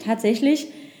wirklich tatsächlich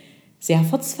sehr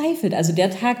verzweifelt. Also der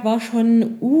Tag war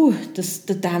schon,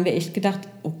 da haben wir echt gedacht,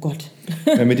 oh Gott.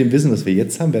 Ja, mit dem Wissen, was wir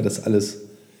jetzt haben, wäre das alles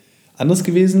anders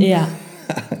gewesen. Ja.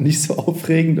 Nicht so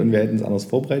aufregend und wir hätten es anders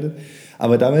vorbereitet.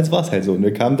 Aber damals war es halt so. Und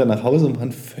wir kamen dann nach Hause und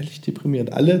waren völlig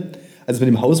deprimiert. Also mit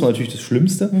dem Haus war natürlich das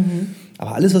Schlimmste.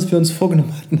 Aber alles, was wir uns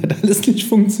vorgenommen hatten, hat alles nicht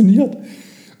funktioniert.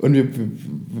 Und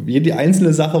jede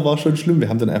einzelne Sache war schon schlimm. Wir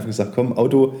haben dann einfach gesagt, komm,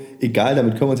 Auto, egal,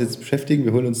 damit können wir uns jetzt beschäftigen.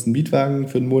 Wir holen uns einen Mietwagen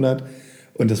für einen Monat.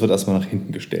 Und das wird erstmal nach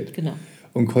hinten gestellt. Genau.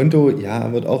 Und Konto,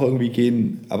 ja, wird auch irgendwie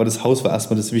gehen. Aber das Haus war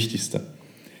erstmal das Wichtigste,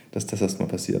 dass das erstmal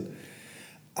passiert.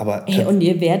 Aber und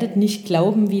ihr werdet nicht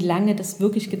glauben, wie lange das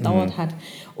wirklich gedauert hat.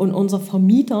 Und unser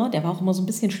Vermieter, der war auch immer so ein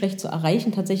bisschen schlecht zu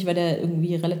erreichen, tatsächlich, weil der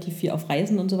irgendwie relativ viel auf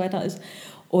Reisen und so weiter ist.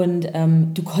 Und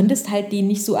du konntest halt den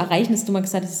nicht so erreichen, dass du mal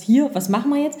gesagt hast, hier, was machen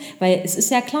wir jetzt? Weil es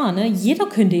ist ja klar, ne? Jeder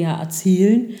könnte ja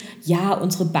erzählen, ja,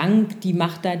 unsere Bank, die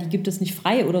gibt es nicht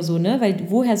frei oder so, ne? Weil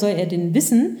woher soll er denn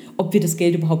wissen, ob wir das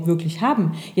Geld überhaupt wirklich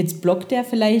haben? Jetzt blockt er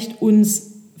vielleicht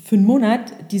uns für einen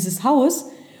Monat dieses Haus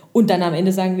und dann am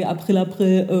Ende sagen wir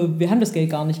April, wir haben das Geld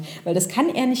gar nicht. Weil das kann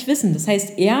er nicht wissen. Das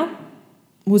heißt, er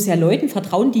muss ja Leuten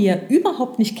vertrauen, die er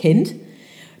überhaupt nicht kennt,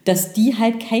 dass die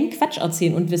halt keinen Quatsch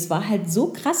erzählen. Und es war halt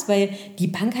so krass, weil die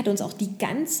Bank hat uns auch die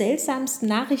ganz seltsamsten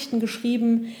Nachrichten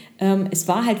geschrieben. Es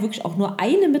war halt wirklich auch nur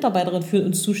eine Mitarbeiterin für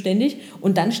uns zuständig.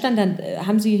 Und dann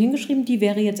haben sie hingeschrieben, die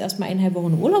wäre jetzt erstmal 1,5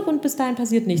 Wochen im Urlaub und bis dahin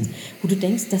passiert nichts. Wo du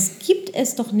denkst, das gibt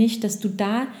es doch nicht, dass du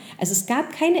da... Also es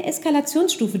gab keine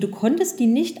Eskalationsstufe, du konntest die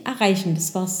nicht erreichen.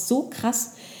 Das war so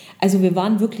krass. Also wir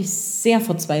waren wirklich sehr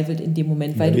verzweifelt in dem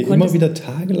Moment. Weil wir immer wieder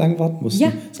tagelang warten mussten.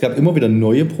 Ja. Es gab immer wieder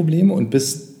neue Probleme und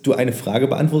bis du eine Frage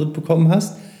beantwortet bekommen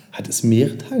hast, hat es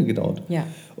mehrere Tage gedauert. Ja.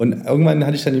 Und irgendwann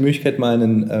hatte ich dann die Möglichkeit, mal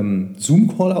einen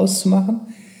Zoom-Call auszumachen.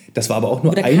 Das war aber auch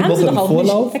nur eine Woche im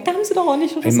Vorlauf. Da kamen sie doch auch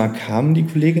nicht. Einmal kamen die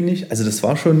Kollegen nicht. Also das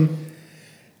war schon...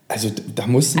 Also da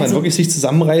musste man wirklich sich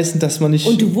zusammenreißen, dass man nicht...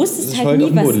 Und du wusstest halt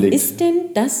nie,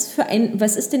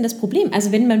 was ist denn das Problem?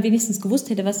 Also wenn man wenigstens gewusst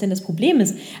hätte, was denn das Problem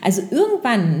ist. Also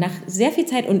irgendwann, nach sehr viel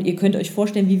Zeit, und ihr könnt euch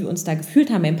vorstellen, wie wir uns da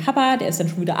gefühlt haben. Mein Papa, der ist dann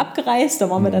schon wieder abgereist, da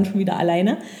waren wir dann schon wieder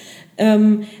alleine.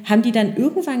 Haben die dann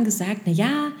irgendwann gesagt,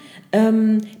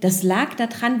 das lag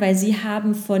daran, weil sie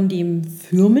haben von dem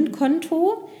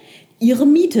Firmenkonto ihre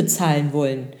Miete zahlen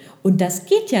wollen. Und das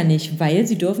geht ja nicht, weil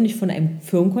sie dürfen nicht von einem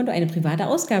Firmenkonto eine private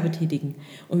Ausgabe tätigen.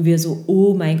 Und wir so,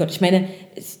 oh mein Gott. Ich meine,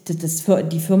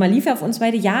 die Firma lief ja auf uns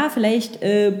beide. Ja, vielleicht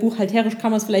buchhalterisch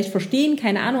kann man es vielleicht verstehen,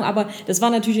 keine Ahnung. Aber das war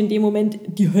natürlich in dem Moment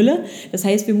die Hölle. Das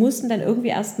heißt, wir mussten dann irgendwie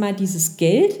erstmal dieses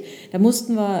Geld, da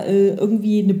mussten wir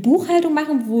irgendwie eine Buchhaltung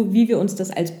machen, wie wir uns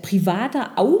das als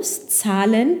Privater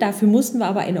auszahlen. Dafür mussten wir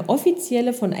aber eine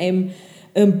offizielle von einem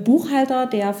Buchhalter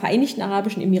der Vereinigten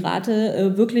Arabischen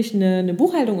Emirate wirklich eine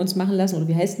Buchhaltung uns machen lassen, oder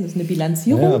wie heißt denn das, eine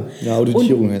Bilanzierung? Ja,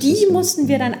 Auditierung heißt das. Und die mussten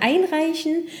wir dann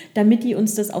einreichen, damit die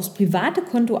uns das aufs private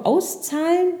Konto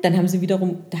auszahlen. Dann haben sie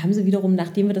wiederum,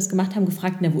 nachdem wir das gemacht haben,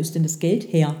 gefragt, wo ist denn das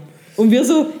Geld her? Und wir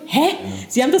so,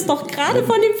 Sie haben das doch gerade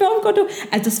von dem Firmenkonto.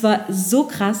 Also das war so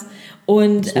krass.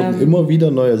 Und es wurden immer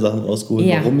wieder neue Sachen rausgeholt,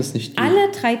 warum es nicht geht.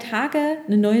 Alle 3 Tage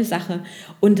eine neue Sache.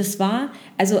 Und das war,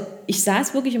 also ich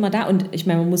saß wirklich immer da und ich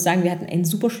meine, man muss sagen, wir hatten ein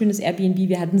super schönes Airbnb,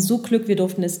 wir hatten so Glück, wir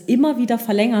durften es immer wieder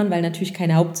verlängern, weil natürlich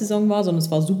keine Hauptsaison war, sondern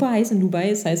es war super heiß in Dubai.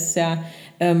 Das heißt ja,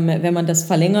 wenn man das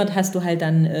verlängert,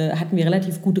 hatten wir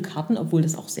relativ gute Karten, obwohl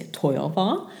das auch sehr teuer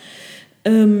war.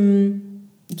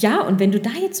 Ja, und wenn du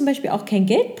da jetzt zum Beispiel auch keinen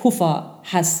Geldpuffer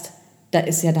hast, da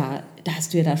hast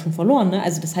du ja da schon verloren. Ne?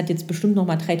 Also das hat jetzt bestimmt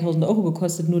nochmal 3.000 €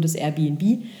 gekostet, nur das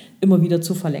Airbnb immer wieder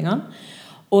zu verlängern.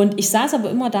 Und ich saß aber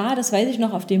immer da, das weiß ich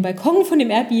noch, auf dem Balkon von dem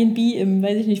Airbnb im,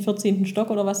 14. Stock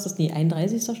oder was,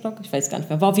 31. Stock, ich weiß gar nicht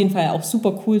mehr. War auf jeden Fall auch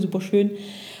super cool, super schön.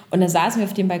 Und da saßen wir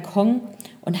auf dem Balkon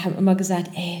und haben immer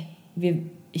gesagt,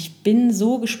 ich bin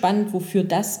so gespannt, wofür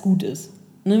das gut ist.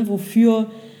 Ne?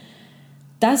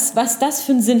 Was das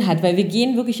für einen Sinn hat, weil wir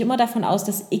gehen wirklich immer davon aus,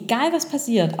 dass egal was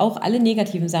passiert, auch alle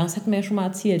negativen Sachen, das hatten wir ja schon mal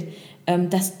erzählt,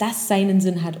 dass das seinen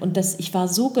Sinn hat. Und ich war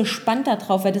so gespannt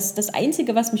darauf, weil das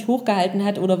Einzige, was mich hochgehalten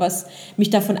hat oder was mich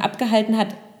davon abgehalten hat,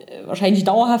 wahrscheinlich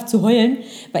dauerhaft zu heulen,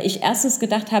 weil ich erstens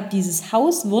gedacht habe, dieses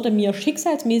Haus wurde mir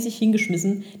schicksalsmäßig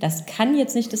hingeschmissen, das kann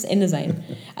jetzt nicht das Ende sein.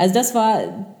 Also das war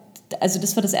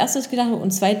das Erste, was ich gedacht habe.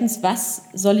 Und zweitens, was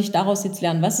soll ich daraus jetzt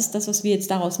lernen? Was ist das, was wir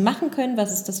jetzt daraus machen können?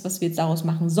 Was ist das, was wir jetzt daraus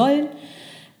machen sollen?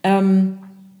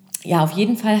 Auf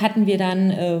jeden Fall hatten wir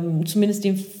dann zumindest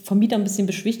den Vermieter ein bisschen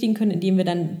beschwichtigen können, indem wir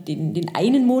dann den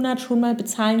einen Monat schon mal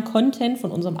bezahlen konnten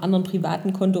von unserem anderen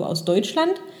privaten Konto aus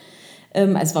Deutschland.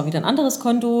 Es war wieder ein anderes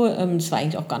Konto. Das war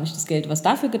eigentlich auch gar nicht das Geld, was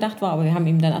dafür gedacht war. Aber wir haben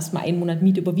ihm dann erstmal einen Monat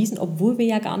Miete überwiesen, obwohl wir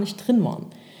ja gar nicht drin waren.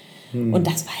 Und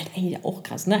das war halt eigentlich auch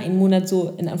krass, ne? Einen Monat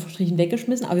so in Anführungsstrichen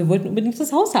weggeschmissen, aber wir wollten unbedingt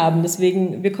das Haus haben,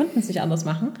 deswegen, wir konnten es nicht anders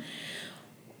machen.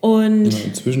 Und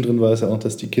zwischendrin war es ja auch,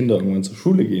 dass die Kinder irgendwann zur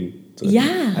Schule gehen. Ja.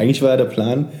 Eigentlich war ja der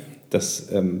Plan, dass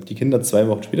die Kinder 2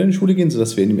 Wochen später in die Schule gehen,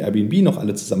 sodass wir in dem Airbnb noch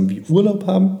alle zusammen wie Urlaub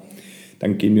haben.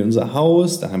 Dann gehen wir in unser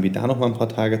Haus, dann haben wir da noch mal ein paar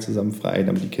Tage zusammen frei,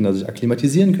 damit die Kinder sich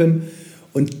akklimatisieren können.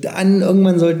 Und dann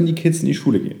irgendwann sollten die Kids in die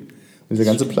Schule gehen. Und dieser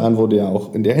ganze Plan wurde ja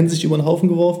auch in der Hinsicht über den Haufen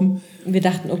geworfen. Und wir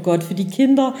dachten, oh Gott, für die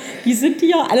Kinder, die sind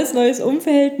hier, alles neues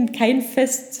Umfeld, kein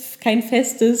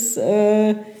festes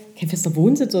kein fester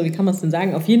Wohnsitz, oder wie kann man es denn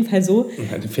sagen? Auf jeden Fall so.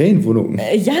 Eine Ferienwohnung.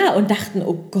 Ja, und dachten,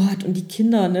 oh Gott, und die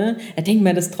Kinder, ne? Da denkt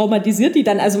man, das traumatisiert die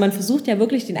dann. Also man versucht ja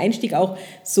wirklich den Einstieg auch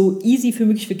so easy wie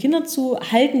möglich für Kinder zu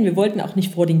halten. Wir wollten auch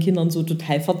nicht vor den Kindern so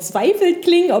total verzweifelt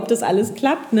klingen, ob das alles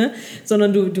klappt, ne?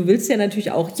 Sondern du willst ja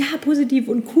natürlich auch, ja, positiv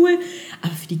und cool.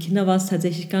 Aber für die Kinder war es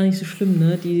tatsächlich gar nicht so schlimm,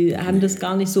 ne? Die haben das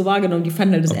gar nicht so wahrgenommen. Die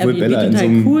fanden halt das Obwohl Airbnb Bella total in so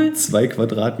einem cool. 2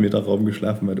 Quadratmeter Raum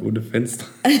geschlafen hat, ohne Fenster.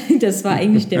 Das war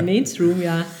eigentlich der Mainstream,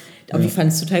 ja. Aber ich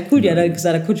fand es total cool. Die hat halt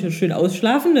gesagt, da konnte ich schön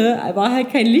ausschlafen, ne? War halt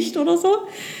kein Licht oder so.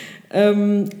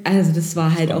 Also das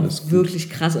war halt auch wirklich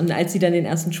krass. Und als sie dann den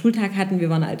ersten Schultag hatten, wir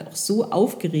waren halt auch so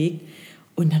aufgeregt.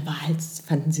 Und dann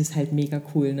fanden sie es halt mega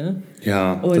cool, ne?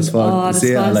 Ja, und das war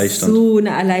sehr erleichternd. So eine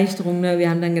Erleichterung, ne? Wir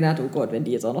haben dann gedacht, oh Gott, wenn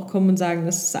die jetzt auch noch kommen und sagen,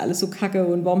 das ist alles so kacke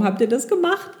und warum habt ihr das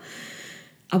gemacht?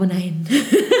 Aber nein.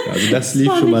 Also das lief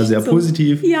schon mal sehr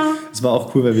positiv. Ja. Es war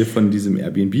auch cool, weil wir von diesem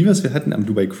Airbnb, was wir hatten, am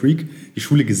Dubai Creek, die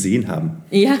Schule gesehen haben.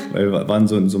 Ja. Weil wir waren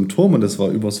so in so einem Turm und das war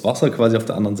übers Wasser quasi auf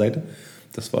der anderen Seite.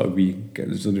 Das war irgendwie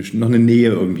so noch eine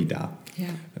Nähe irgendwie da. Ja.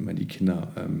 Wenn man die Kinder...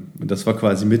 und das war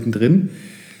quasi mittendrin.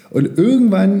 Und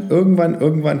irgendwann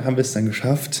haben wir es dann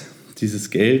geschafft, dieses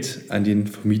Geld an den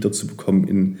Vermieter zu bekommen.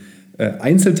 In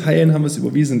Einzelteilen haben wir es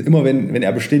überwiesen. Und immer wenn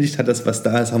er bestätigt hat, dass was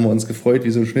da ist, haben wir uns gefreut,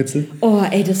 wie so ein Schnitzel. Oh,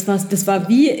 ey, das war das war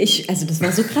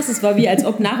so krass. Das war wie, als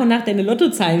ob nach und nach deine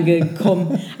Lottozahlen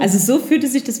gekommen. Also so fühlte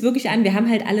sich das wirklich an. Wir haben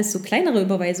halt alles so kleinere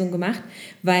Überweisungen gemacht,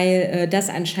 weil das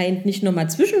anscheinend nicht nochmal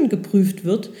zwischengeprüft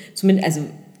wird. Zumindest, also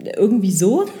irgendwie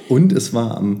so. Und es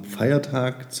war am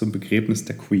Feiertag zum Begräbnis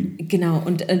der Queen. Genau,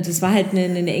 und das war halt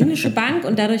eine englische Bank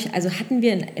und dadurch hatten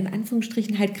wir in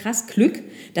Anführungsstrichen halt krass Glück,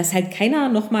 dass halt keiner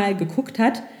nochmal geguckt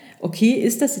hat, okay,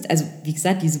 ist das jetzt, also wie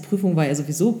gesagt, diese Prüfung war ja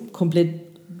sowieso komplett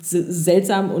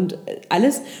seltsam und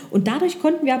alles und dadurch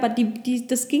konnten wir aber,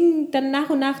 das ging dann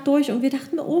nach und nach durch und wir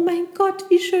dachten, oh mein Gott,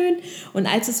 wie schön.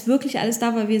 Und als es wirklich alles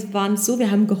da war,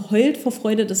 wir haben geheult vor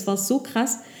Freude, das war so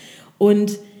krass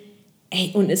und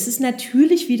es ist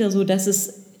natürlich wieder so, dass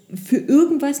es für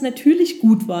irgendwas natürlich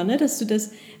gut war, ne? Dass du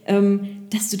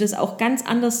das auch ganz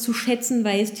anders zu schätzen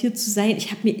weißt, hier zu sein.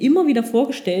 Ich habe mir immer wieder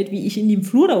vorgestellt, wie ich in dem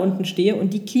Flur da unten stehe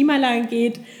und die Klimaanlage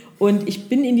geht und ich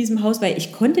bin in diesem Haus, weil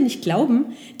ich konnte nicht glauben,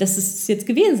 dass es jetzt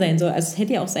gewesen sein soll. Also es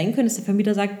hätte ja auch sein können, dass der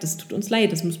Vermieter sagt, das tut uns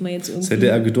leid, das müssen wir jetzt irgendwie... Das hätte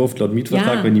er gedurft laut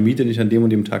Mietvertrag, ja. Wenn die Miete nicht an dem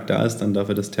und dem Tag da ist, dann darf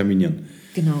er das terminieren.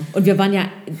 Genau. Und wir waren ja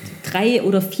 3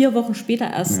 oder 4 Wochen später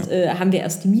haben wir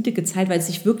erst die Miete gezahlt, weil es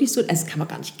sich wirklich so, also das kann man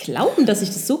gar nicht glauben, dass sich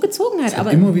das so gezogen hat. Es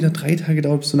hat immer wieder 3 Tage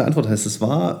gedauert, bis du eine Antwort hast. Das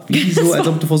war wie so, als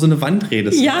ob du vor so eine Wand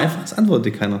redest. Ja. Einfach, das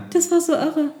antwortet keiner. Das war so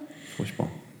irre. Furchtbar.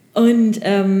 Und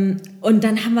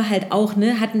dann haben wir halt auch,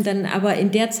 hatten dann aber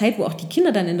in der Zeit, wo auch die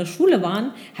Kinder dann in der Schule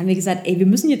waren, haben wir gesagt, wir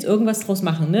müssen jetzt irgendwas draus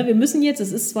machen. Ne? Wir müssen jetzt,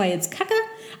 es ist zwar jetzt Kacke,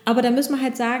 aber da müssen wir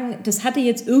halt sagen, das hatte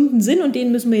jetzt irgendeinen Sinn und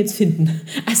den müssen wir jetzt finden.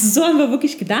 Also so haben wir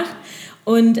wirklich gedacht.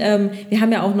 Und wir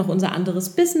haben ja auch noch unser anderes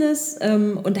Business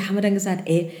und da haben wir dann gesagt,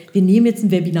 wir nehmen jetzt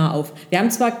ein Webinar auf. Wir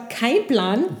haben zwar keinen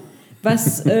Plan,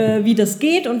 wie das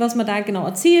geht und was man da genau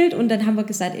erzählt. Und dann haben wir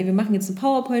gesagt, wir machen jetzt ein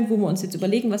PowerPoint, wo wir uns jetzt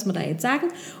überlegen, was wir da jetzt sagen.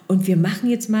 Und wir machen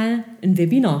jetzt mal ein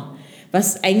Webinar,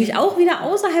 was eigentlich auch wieder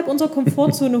außerhalb unserer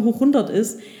Komfortzone hoch 100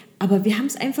 ist. Aber wir haben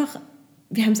es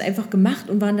einfach gemacht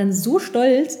und waren dann so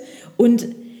stolz. Und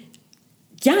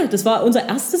ja, das war unser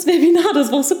erstes Webinar,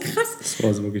 das war so krass. Das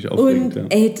war so wirklich aufregend,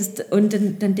 und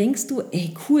dann denkst du,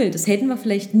 cool, das hätten wir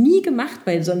vielleicht nie gemacht,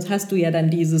 weil sonst hast du ja dann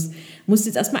musst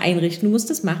jetzt erstmal einrichten, du musst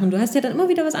das machen, du hast ja dann immer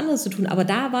wieder was anderes zu tun, aber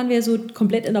da waren wir so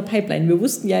komplett in der Pipeline. Wir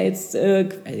wussten ja jetzt,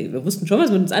 wir wussten schon, was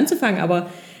mit uns anzufangen, aber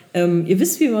ihr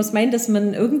wisst, wie wir es meinen, dass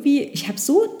man irgendwie, ich habe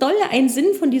so doll einen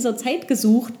Sinn von dieser Zeit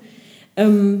gesucht,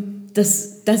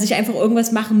 dass ich einfach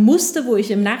irgendwas machen musste, wo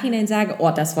ich im Nachhinein sage,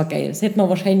 das war geil. Das hätten wir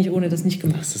wahrscheinlich ohne das nicht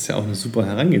gemacht. Das ist ja auch eine super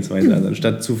Herangehensweise. Also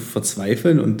anstatt zu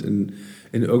verzweifeln und in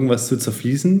irgendwas zu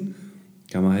zerfließen,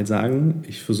 kann man halt sagen,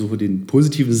 ich versuche den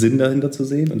positiven Sinn dahinter zu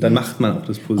sehen und dann macht man auch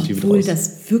das Positive draus. Obwohl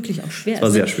das wirklich auch schwer ist. Das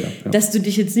war sehr schwer. Ja. Dass du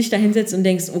dich jetzt nicht dahinsetzt und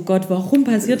denkst, oh Gott, warum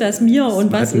passiert das mir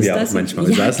und was ist das? Auch manchmal.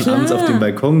 Wir saßen abends auf dem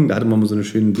Balkon, da hatte man mal so einen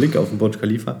schönen Blick auf den Burj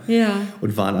Khalifa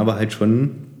und waren aber halt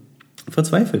schon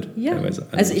verzweifelt teilweise.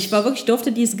 Also ich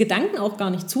durfte diese Gedanken auch gar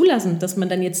nicht zulassen, dass man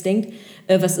dann jetzt denkt,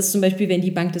 was ist zum Beispiel, wenn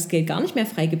die Bank das Geld gar nicht mehr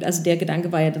freigibt? Also der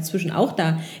Gedanke war ja dazwischen auch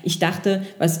da. Ich dachte,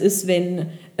 was ist, wenn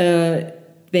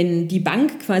die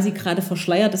Bank quasi gerade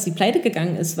verschleiert, dass sie pleite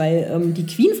gegangen ist, weil die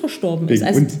Queen verstorben ist.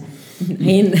 Also,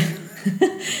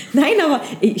 Nein, aber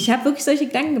ich habe wirklich solche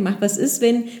Gedanken gemacht. Was ist,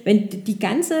 wenn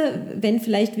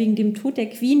vielleicht wegen dem Tod der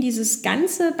Queen dieses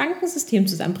ganze Bankensystem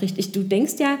zusammenbricht? Du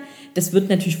denkst ja, das wird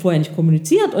natürlich vorher nicht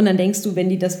kommuniziert und dann denkst du, wenn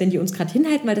die uns gerade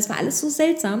hinhalten, weil das war alles so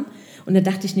seltsam. Und da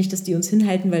dachte ich nicht, dass die uns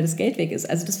hinhalten, weil das Geld weg ist.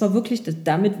 Also das war wirklich,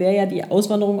 damit wäre ja die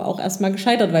Auswanderung auch erstmal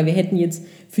gescheitert, weil wir hätten jetzt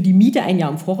für die Miete ein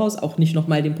Jahr im Voraus auch nicht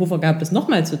nochmal den Puffer gehabt, das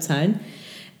nochmal zu zahlen.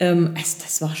 Also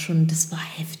das war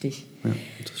heftig. Ja,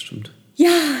 das stimmt. Ja,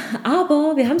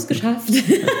 aber wir haben es geschafft.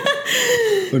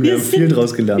 Und wir haben viel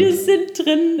draus gelernt. Wir sind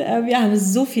drin, wir haben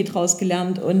so viel draus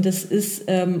gelernt und das ist,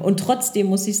 und trotzdem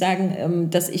muss ich sagen,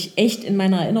 dass ich echt in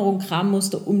meiner Erinnerung kramen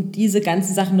musste, um diese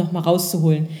ganzen Sachen nochmal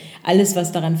rauszuholen. Alles,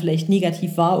 was daran vielleicht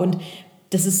negativ war, und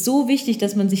das ist so wichtig,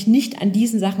 dass man sich nicht an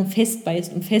diesen Sachen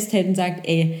festbeißt und festhält und sagt,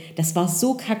 ey, das war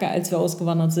so kacke, als wir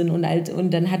ausgewandert sind und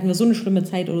dann hatten wir so eine schlimme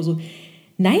Zeit oder so.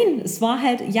 Nein, es war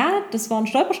halt, ja, das waren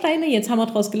Stolpersteine, jetzt haben wir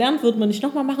daraus gelernt, würden wir nicht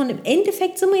nochmal machen. Und im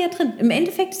Endeffekt sind wir ja drin. Im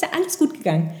Endeffekt ist ja alles gut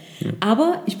gegangen. Ja.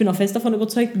 Aber ich bin auch fest davon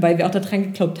überzeugt, weil wir auch daran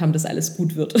geglaubt haben, dass alles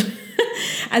gut wird.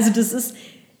 Also das ist,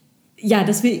 ja,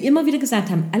 dass wir immer wieder gesagt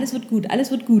haben, alles wird gut,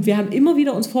 alles wird gut. Wir haben immer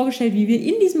wieder uns vorgestellt, wie wir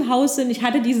in diesem Haus sind. Ich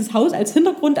hatte dieses Haus als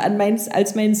Hintergrund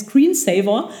als mein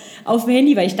Screensaver auf dem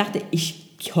Handy, weil ich dachte,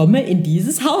 ich komme in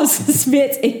dieses Haus. Es ist mir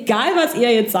jetzt egal, was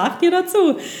ihr jetzt sagt hier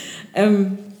dazu.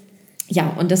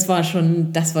 Ja, und das war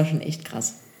schon echt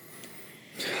krass.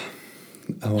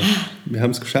 Aber wir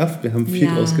haben es geschafft, wir haben viel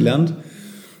daraus gelernt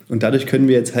und dadurch können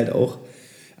wir jetzt halt auch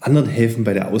anderen helfen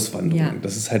bei der Auswanderung. Ja.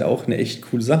 Das ist halt auch eine echt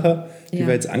coole Sache, die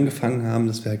wir jetzt angefangen haben,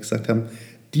 dass wir halt gesagt haben,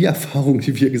 die Erfahrung,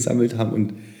 die wir gesammelt haben,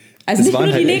 und also nicht nur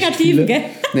die negativen, gell?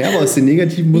 Naja, aber aus den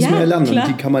negativen muss man ja lernen.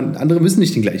 Klar. Und andere müssen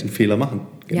nicht den gleichen Fehler machen.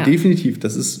 Ja. Definitiv,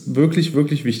 das ist wirklich,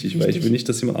 wirklich wichtig, weil ich will nicht,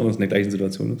 dass jemand anderes in der gleichen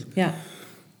Situation ist. Ja.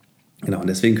 Genau, und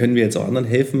deswegen können wir jetzt auch anderen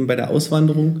helfen bei der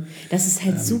Auswanderung. Das ist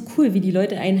halt so cool, wie die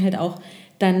Leute einen halt auch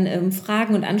dann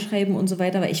fragen und anschreiben und so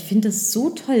weiter, weil ich finde das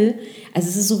so toll. Also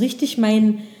es ist so richtig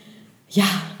mein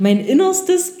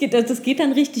Innerstes, das geht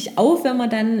dann richtig auf, wenn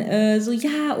man dann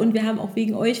und wir haben auch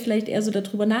wegen euch vielleicht eher so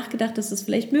darüber nachgedacht, dass das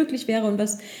vielleicht möglich wäre und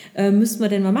was müssten wir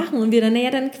denn mal machen, und wir dann,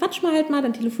 dann quatschen wir halt mal,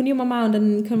 dann telefonieren wir mal und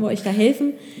dann können wir euch da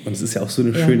helfen. Und es ist ja auch so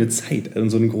eine schöne Zeit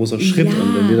und so ein großer Schritt,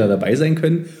 und wenn wir da dabei sein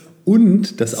können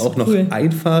und das auch noch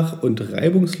einfach und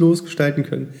reibungslos gestalten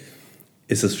können,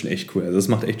 ist das schon echt cool. Also das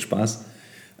macht echt Spaß,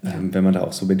 wenn man da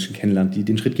auch so Menschen kennenlernt, die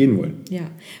den Schritt gehen wollen. Ja,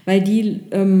 weil die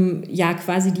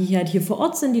quasi, die halt hier vor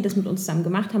Ort sind, die das mit uns zusammen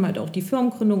gemacht haben, halt auch die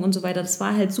Firmengründung und so weiter, das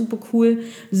war halt super cool.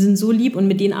 Die sind so lieb und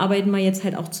mit denen arbeiten wir jetzt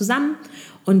halt auch zusammen.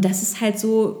 Und das ist halt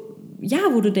so,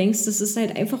 wo du denkst, das ist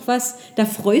halt einfach was, da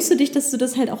freust du dich, dass du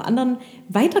das halt auch anderen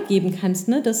weitergeben kannst.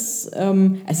 Ne? Also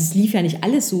es lief ja nicht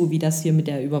alles so wie das hier mit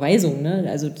der Überweisung. Ne?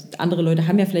 Also andere Leute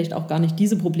haben ja vielleicht auch gar nicht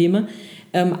diese Probleme.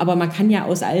 Aber man kann ja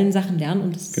aus allen Sachen lernen,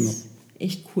 und das ist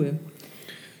echt cool.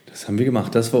 Das haben wir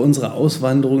gemacht. Das war unsere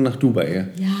Auswanderung nach Dubai.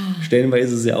 Ja.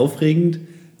 Stellenweise sehr aufregend,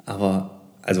 aber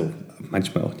also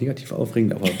manchmal auch negativ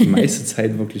aufregend, aber die meiste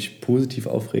Zeit wirklich positiv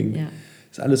aufregend. Ja.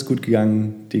 Ist alles gut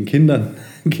gegangen. Den Kindern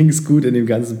ging es gut in dem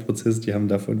ganzen Prozess. Die haben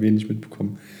davon wenig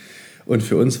mitbekommen. Und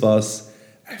für uns war es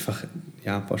einfach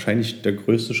wahrscheinlich der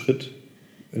größte Schritt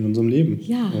in unserem Leben,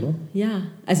 oder? Ja,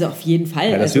 also auf jeden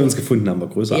Fall. Ja, dass wir uns gefunden haben, war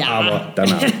größer, aber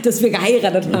danach. Dass wir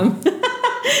geheiratet haben.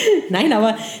 Nein,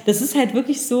 aber das ist halt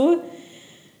wirklich so,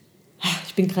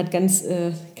 ich bin gerade ganz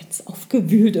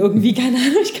aufgewühlt irgendwie, keine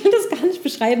Ahnung, ich kann das gar nicht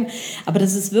beschreiben, aber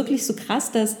das ist wirklich so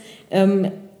krass, dass,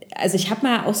 also ich habe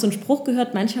mal auch so einen Spruch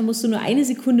gehört, manchmal musst du nur eine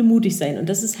Sekunde mutig sein, und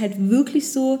das ist halt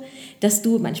wirklich so, dass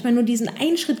du manchmal nur diesen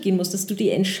einen Schritt gehen musst, dass du die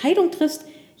Entscheidung triffst,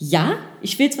 ja,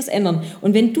 ich will jetzt was ändern,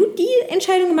 und wenn du die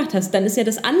Entscheidung gemacht hast, dann ist ja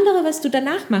das andere, was du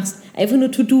danach machst, einfach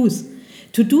nur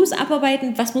To-Dos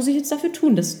abarbeiten, was muss ich jetzt dafür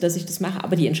tun, dass ich das mache.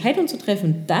 Aber die Entscheidung zu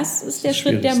treffen, das ist der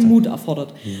Schritt, der Mut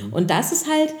erfordert. Mhm. Und das ist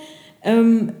halt,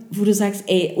 wo du sagst,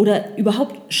 oder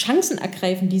überhaupt Chancen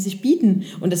ergreifen, die sich bieten.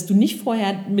 Und dass du nicht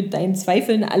vorher mit deinen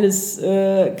Zweifeln alles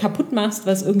kaputt machst,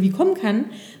 was irgendwie kommen kann,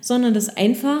 sondern dass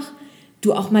einfach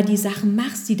du auch mal die Sachen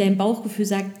machst, die dein Bauchgefühl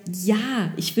sagt,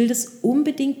 ja, ich will das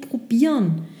unbedingt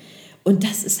probieren. Und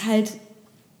das ist halt,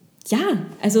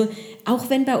 also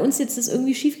auch wenn bei uns jetzt das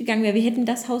irgendwie schiefgegangen wäre, wir hätten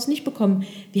das Haus nicht bekommen,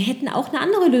 wir hätten auch eine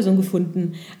andere Lösung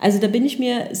gefunden. Also da bin ich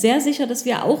mir sehr sicher, dass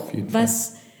wir auch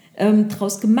was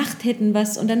draus gemacht hätten,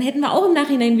 und dann hätten wir auch im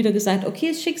Nachhinein wieder gesagt, okay,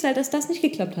 es ist Schicksal, dass das nicht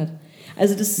geklappt hat.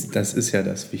 Also das ist ja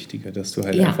das Wichtige, dass du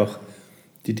halt einfach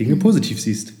die Dinge positiv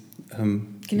siehst.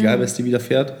 Egal, was dir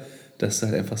widerfährt, dass du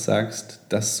halt einfach sagst,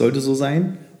 das sollte so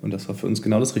sein, und das war für uns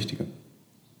genau das Richtige.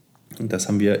 Und das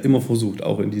haben wir immer versucht,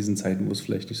 auch in diesen Zeiten, wo es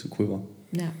vielleicht nicht so cool war.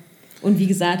 Ja. Und wie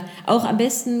gesagt, auch am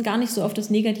besten gar nicht so auf das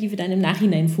Negative dann im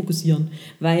Nachhinein fokussieren.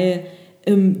 Weil,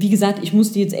 wie gesagt, ich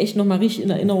musste jetzt echt nochmal richtig in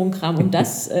Erinnerung kramen. Und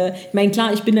das, ich meine,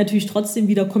 klar, ich bin natürlich trotzdem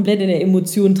wieder komplett in der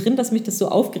Emotion drin, dass mich das so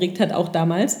aufgeregt hat, auch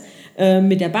damals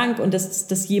mit der Bank. Und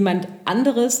dass jemand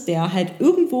anderes, der halt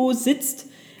irgendwo sitzt,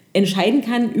 entscheiden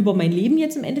kann über mein Leben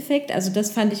jetzt im Endeffekt. Also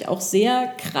das fand ich auch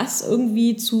sehr krass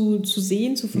irgendwie zu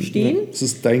sehen, zu verstehen. Ja, es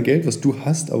ist dein Geld, was du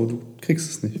hast, aber du kriegst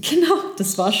es nicht. Genau,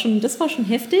 das war schon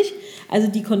heftig. Also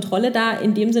die Kontrolle da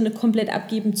in dem Sinne komplett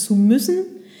abgeben zu müssen.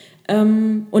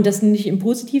 Und das nicht im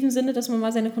positiven Sinne, dass man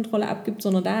mal seine Kontrolle abgibt,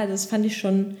 sondern das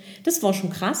war schon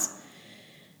krass.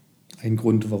 Ein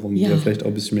Grund, warum wir vielleicht auch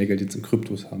ein bisschen mehr Geld jetzt in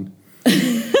Kryptos haben.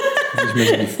 Nicht mehr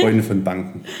so die Freunde von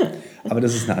Banken. Aber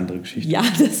das ist eine andere Geschichte. Ja,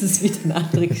 das ist wieder eine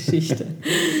andere Geschichte.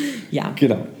 Ja.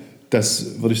 Genau.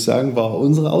 Das, würde ich sagen, war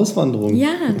unsere Auswanderung.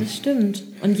 Ja, das stimmt.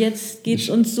 Und jetzt geht es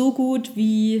uns so gut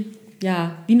wie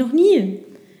noch nie.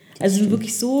 Also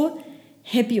wirklich so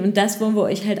happy. Und das wollen wir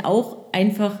euch halt auch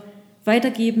einfach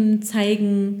weitergeben,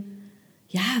 zeigen.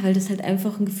 Ja, weil das halt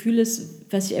einfach ein Gefühl ist,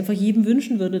 was ich einfach jedem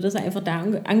wünschen würde, dass er einfach da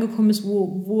angekommen ist,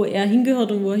 wo er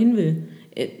hingehört und wo er hin will.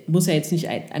 Muss ja jetzt nicht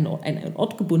an einen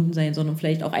Ort gebunden sein, sondern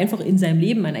vielleicht auch einfach in seinem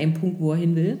Leben an einem Punkt, wo er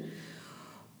hin will.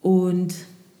 Und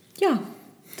ja,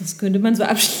 das könnte man so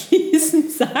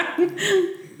abschließend sagen.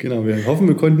 Genau, wir hoffen,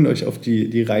 wir konnten euch auf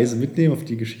die Reise mitnehmen, auf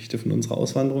die Geschichte von unserer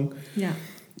Auswanderung. Ja.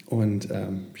 Und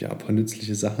ein paar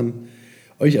nützliche Sachen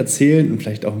euch erzählen und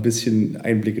vielleicht auch ein bisschen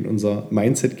Einblick in unser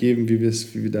Mindset geben, wie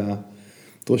wir da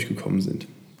durchgekommen sind.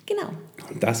 Genau.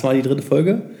 Und das war die 3.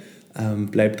 Folge.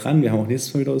 Bleibt dran, wir haben auch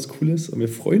nächstes Mal wieder was Cooles und wir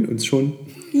freuen uns schon.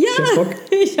 Ja,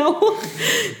 ich auch.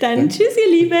 Dann tschüss,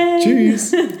 ihr Lieben.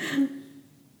 Tschüss.